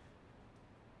anyway,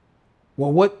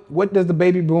 well, what does the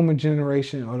baby boomer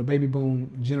generation or the baby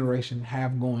boom generation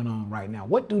have going on right now?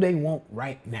 What do they want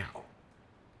right now?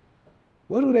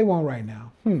 What do they want right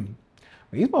now?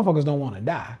 These motherfuckers don't want to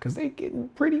die because they're getting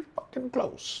pretty fucking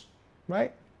close,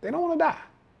 right? They don't want to die.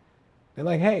 They're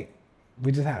like, hey,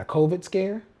 We just had a COVID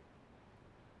scare.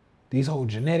 These whole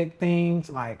genetic things,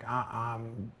 like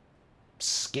I'm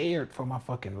scared for my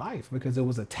fucking life because it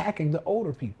was attacking the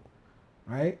older people,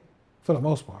 right? For the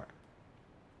most part.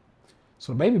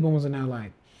 So baby boomers are now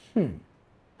like,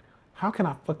 how can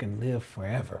I fucking live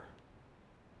forever?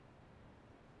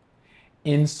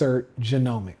 Insert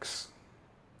genomics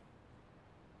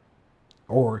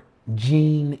or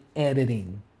gene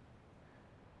editing,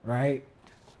 right?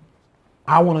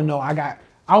 I want to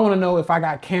know if I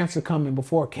got cancer coming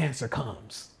before cancer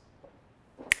comes.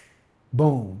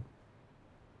 Boom.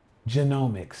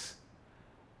 Genomics.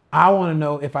 I want to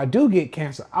know if I do get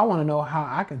cancer, I want to know how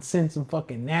I can send some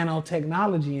fucking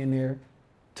nanotechnology in there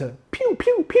to pew,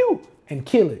 pew, pew and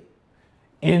kill it.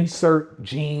 Insert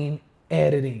gene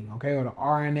editing, okay? Or the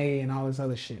RNA and all this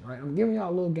other shit, right? I'm giving y'all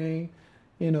a little game.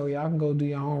 You know, y'all can go do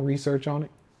your own research on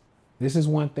it. This is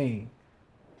one thing.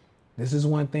 This is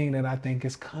one thing that I think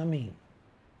is coming,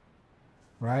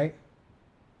 right?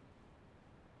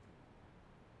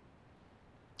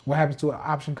 What happens to an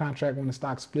option contract when the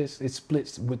stock splits? It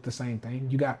splits with the same thing.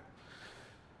 You got,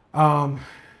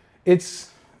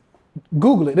 it's,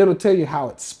 Google it. It'll tell you how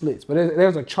it splits. But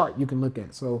there's a chart you can look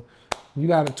at. So you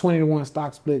got a 20-to-1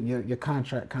 stock split. Your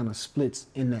contract kind of splits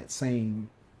in that same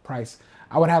price.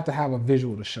 I would have to have a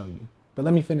visual to show you. But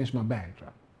let me finish my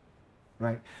backdrop,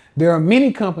 right? There are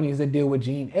many companies that deal with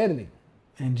gene editing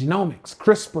and genomics.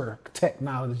 CRISPR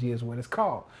technology is what it's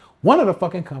called. One of the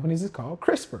fucking companies is called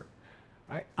CRISPR.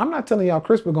 Right? I'm not telling y'all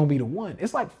CRISPR gonna be the one.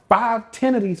 It's like 5,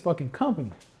 10 of these fucking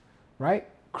companies, right?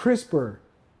 CRISPR,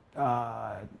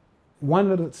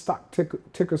 one of the stock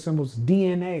ticker symbols,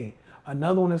 DNA.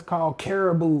 Another one is called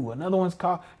Caribou. Another one's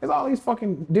called, there's all these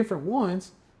fucking different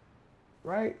ones,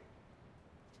 right?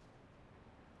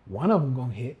 One of them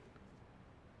gonna hit.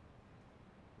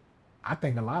 I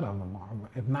think a lot of them are,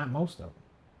 if not most of them,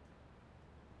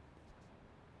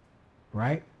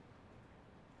 right?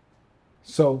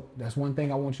 So that's one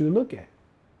thing I want you to look at.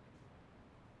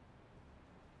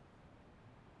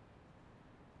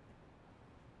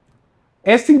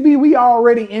 STB, we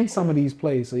already in some of these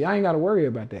plays, so y'all ain't got to worry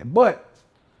about that. But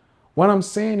what I'm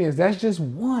saying is that's just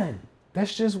one.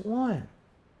 That's just one.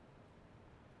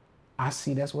 I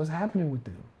see that's what's happening with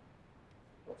them,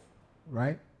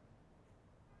 right?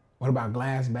 What about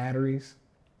glass batteries?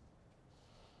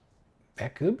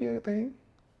 That could be a thing.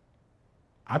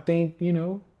 I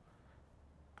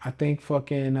think,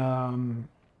 fucking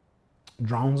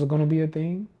drones are going to be a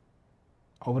thing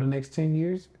over the next 10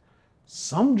 years.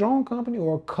 Some drone company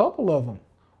or a couple of them,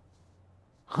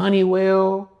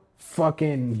 Honeywell,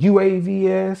 fucking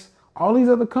UAVS, all these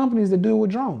other companies that deal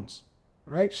with drones,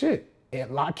 right? Shit,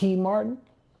 at Lockheed Martin,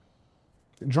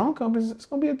 drone companies, it's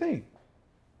going to be a thing.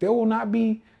 There will not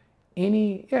be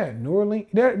any, Neuralink,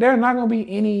 there are not going to be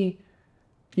any,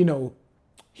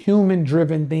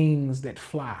 human-driven things that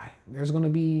fly. There's going to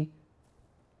be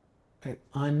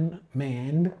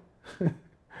unmanned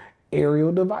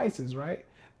aerial devices, right?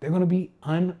 They're going to be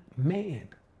unmanned.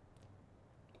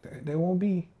 There won't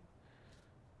be,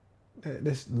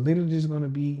 there's literally just going to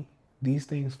be these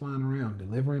things flying around,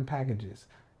 delivering packages,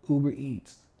 Uber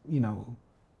Eats,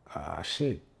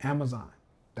 Amazon.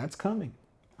 That's coming.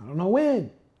 I don't know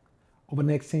when. Over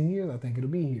the next 10 years, I think it'll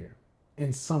be here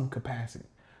in some capacity,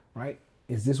 right?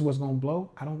 Is this what's going to blow?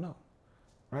 I don't know,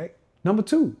 right? Number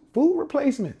 2, food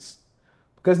replacements.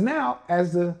 Because now,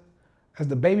 as the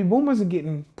baby boomers are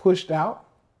getting pushed out,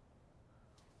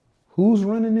 who's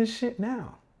running this shit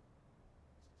now?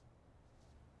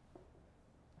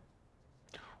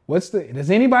 Does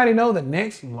anybody know the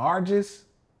next largest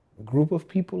group of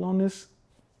people on this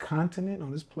continent,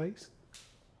 on this place?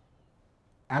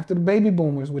 After the baby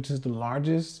boomers, which is the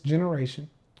largest generation,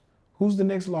 who's the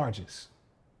next largest?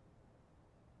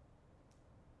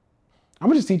 I'm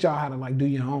gonna just teach y'all how to do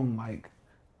your own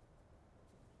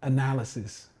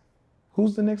analysis.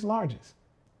 Who's the next largest?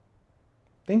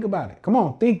 Think about it. Come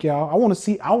on, think, y'all. I want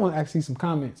to actually see some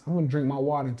comments. I'm gonna drink my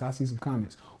water until I see some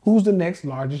comments. Who's the next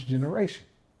largest generation?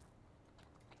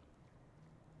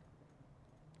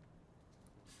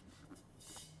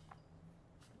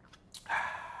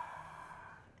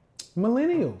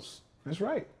 Millennials. That's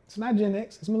right. It's not Gen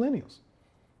X, it's millennials.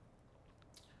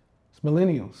 It's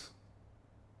millennials.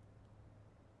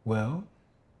 Well,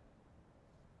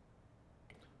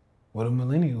 what are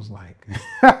millennials like?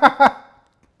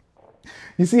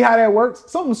 You see how that works?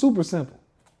 Something super simple.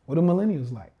 What are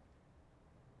millennials like?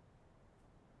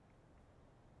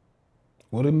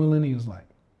 What are millennials like?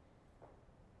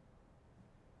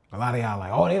 A lot of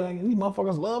y'all these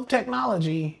motherfuckers love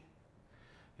technology.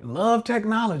 Love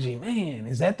technology, man.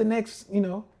 Is that the next,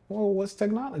 Well, what's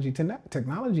technology?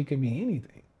 Technology can be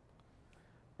anything,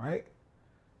 right?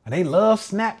 They love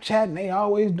Snapchat and they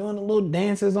always doing the little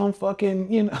dances on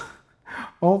fucking,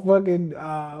 on fucking,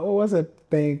 what's that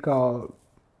thing called?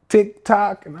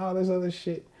 TikTok and all this other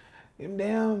shit. Them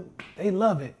damn, they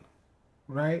love it,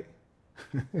 right?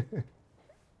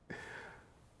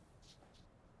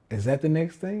 Is that the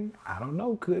next thing? I don't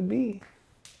know. Could be.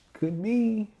 Could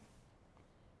be.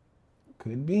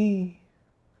 Could be.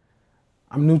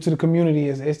 I'm new to the community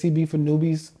as STB for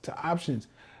newbies to options.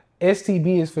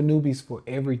 STB is for newbies for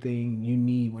everything you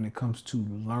need when it comes to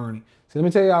learning. So let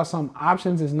me tell y'all something.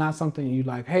 Options is not something you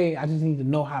like, hey, I just need to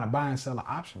know how to buy and sell an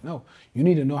option. No, you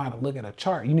need to know how to look at a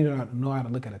chart. You need to know how to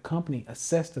look at a company,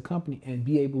 assess the company, and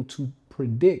be able to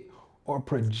predict or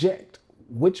project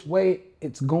which way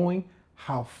it's going,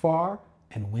 how far,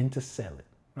 and when to sell it,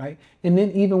 right? And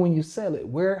then even when you sell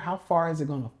it, how far is it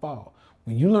going to fall?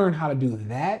 When you learn how to do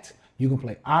that, you can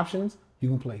play options, you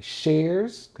can play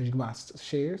shares, because you can buy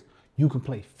shares, you can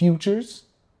play futures.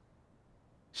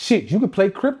 Shit, you can play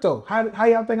crypto. How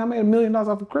y'all think I made $1 million off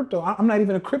of crypto? I'm not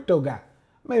even a crypto guy.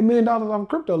 I made $1 million off of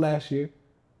crypto last year.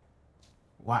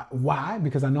 Why?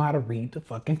 Because I know how to read the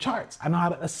fucking charts. I know how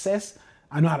to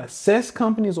assess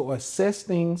companies or assess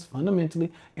things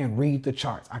fundamentally and read the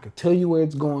charts. I can tell you where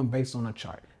it's going based on a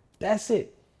chart. That's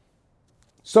it.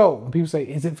 So when people say,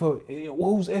 is it for,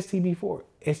 who's STB for?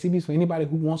 STB is for anybody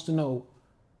who wants to know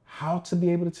how to be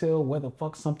able to tell where the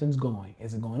fuck something's going.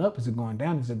 Is it going up? Is it going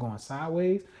down? Is it going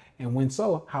sideways? And when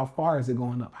so, how far is it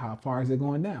going up? How far is it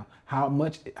going down? How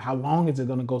long is it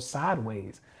going to go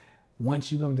sideways?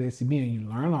 Once you come to STB and you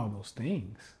learn all those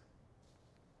things,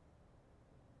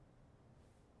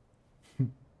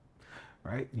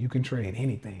 right? You can trade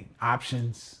anything.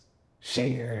 Options,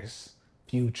 shares,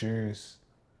 futures,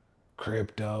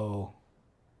 crypto,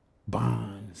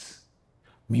 bonds,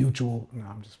 mutual. No,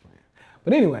 I'm just playing.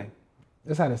 But anyway,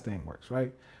 that's how this thing works,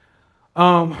 right?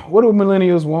 What do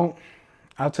millennials want?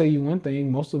 I'll tell you one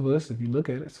thing. Most of us, if you look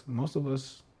at it, most of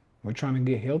us, we're trying to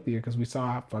get healthier because we saw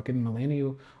our fucking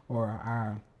millennial or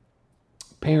our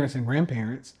parents and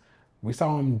grandparents, we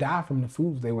saw them die from the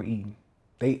foods they were eating.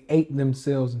 They ate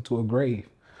themselves into a grave.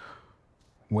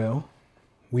 Well,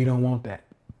 we don't want that.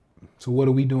 So what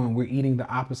are we doing? We're eating the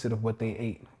opposite of what they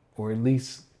ate, or at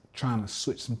least trying to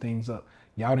switch some things up.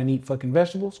 Y'all didn't eat fucking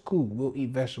vegetables? Cool, we'll eat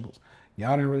vegetables.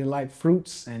 Y'all didn't really like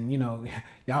fruits and,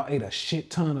 y'all ate a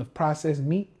shit ton of processed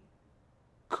meat?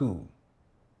 Cool.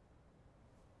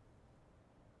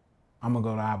 I'm gonna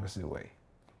go the opposite way.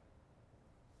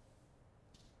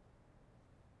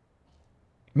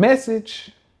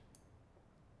 Message.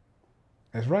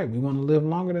 That's right, we want to live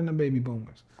longer than the baby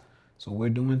boomers. So we're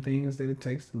doing things that it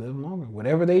takes to live longer.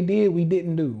 Whatever they did, we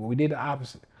didn't do. We did the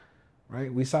opposite,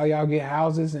 right? We saw y'all get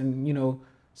houses and,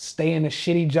 stay in a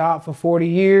shitty job for 40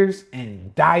 years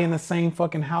and die in the same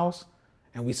fucking house.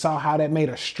 And we saw how that made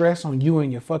a stress on you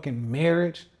and your fucking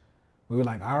marriage. We were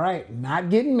like, all right, not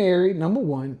getting married, number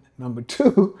one. Number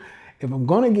two, if I'm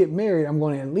going to get married, I'm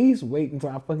going to at least wait until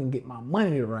I fucking get my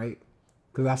money right.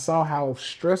 Because I saw how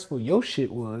stressful your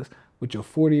shit was with your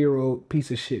 40-year-old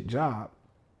piece of shit job.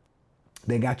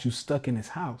 They got you stuck in this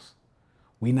house.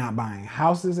 We not buying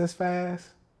houses as fast.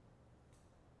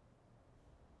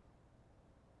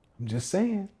 I'm just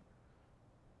saying.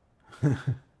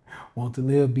 Want to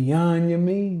live beyond your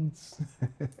means.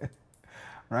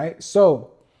 Right?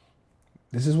 So,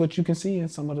 this is what you can see in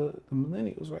some of the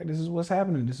millennials, right? This is what's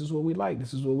happening. This is what we like.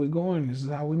 This is where we're going. This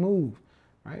is how we move,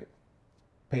 right?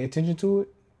 Pay attention to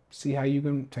it. See how you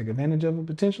can take advantage of it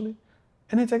potentially,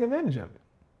 and then take advantage of it.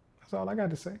 That's all I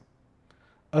got to say.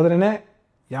 Other than that,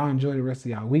 y'all enjoy the rest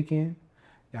of y'all weekend.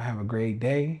 Y'all have a great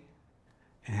day.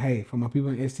 And hey, for my people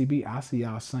in STB, I'll see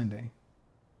y'all Sunday.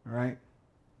 All right?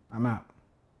 I'm out.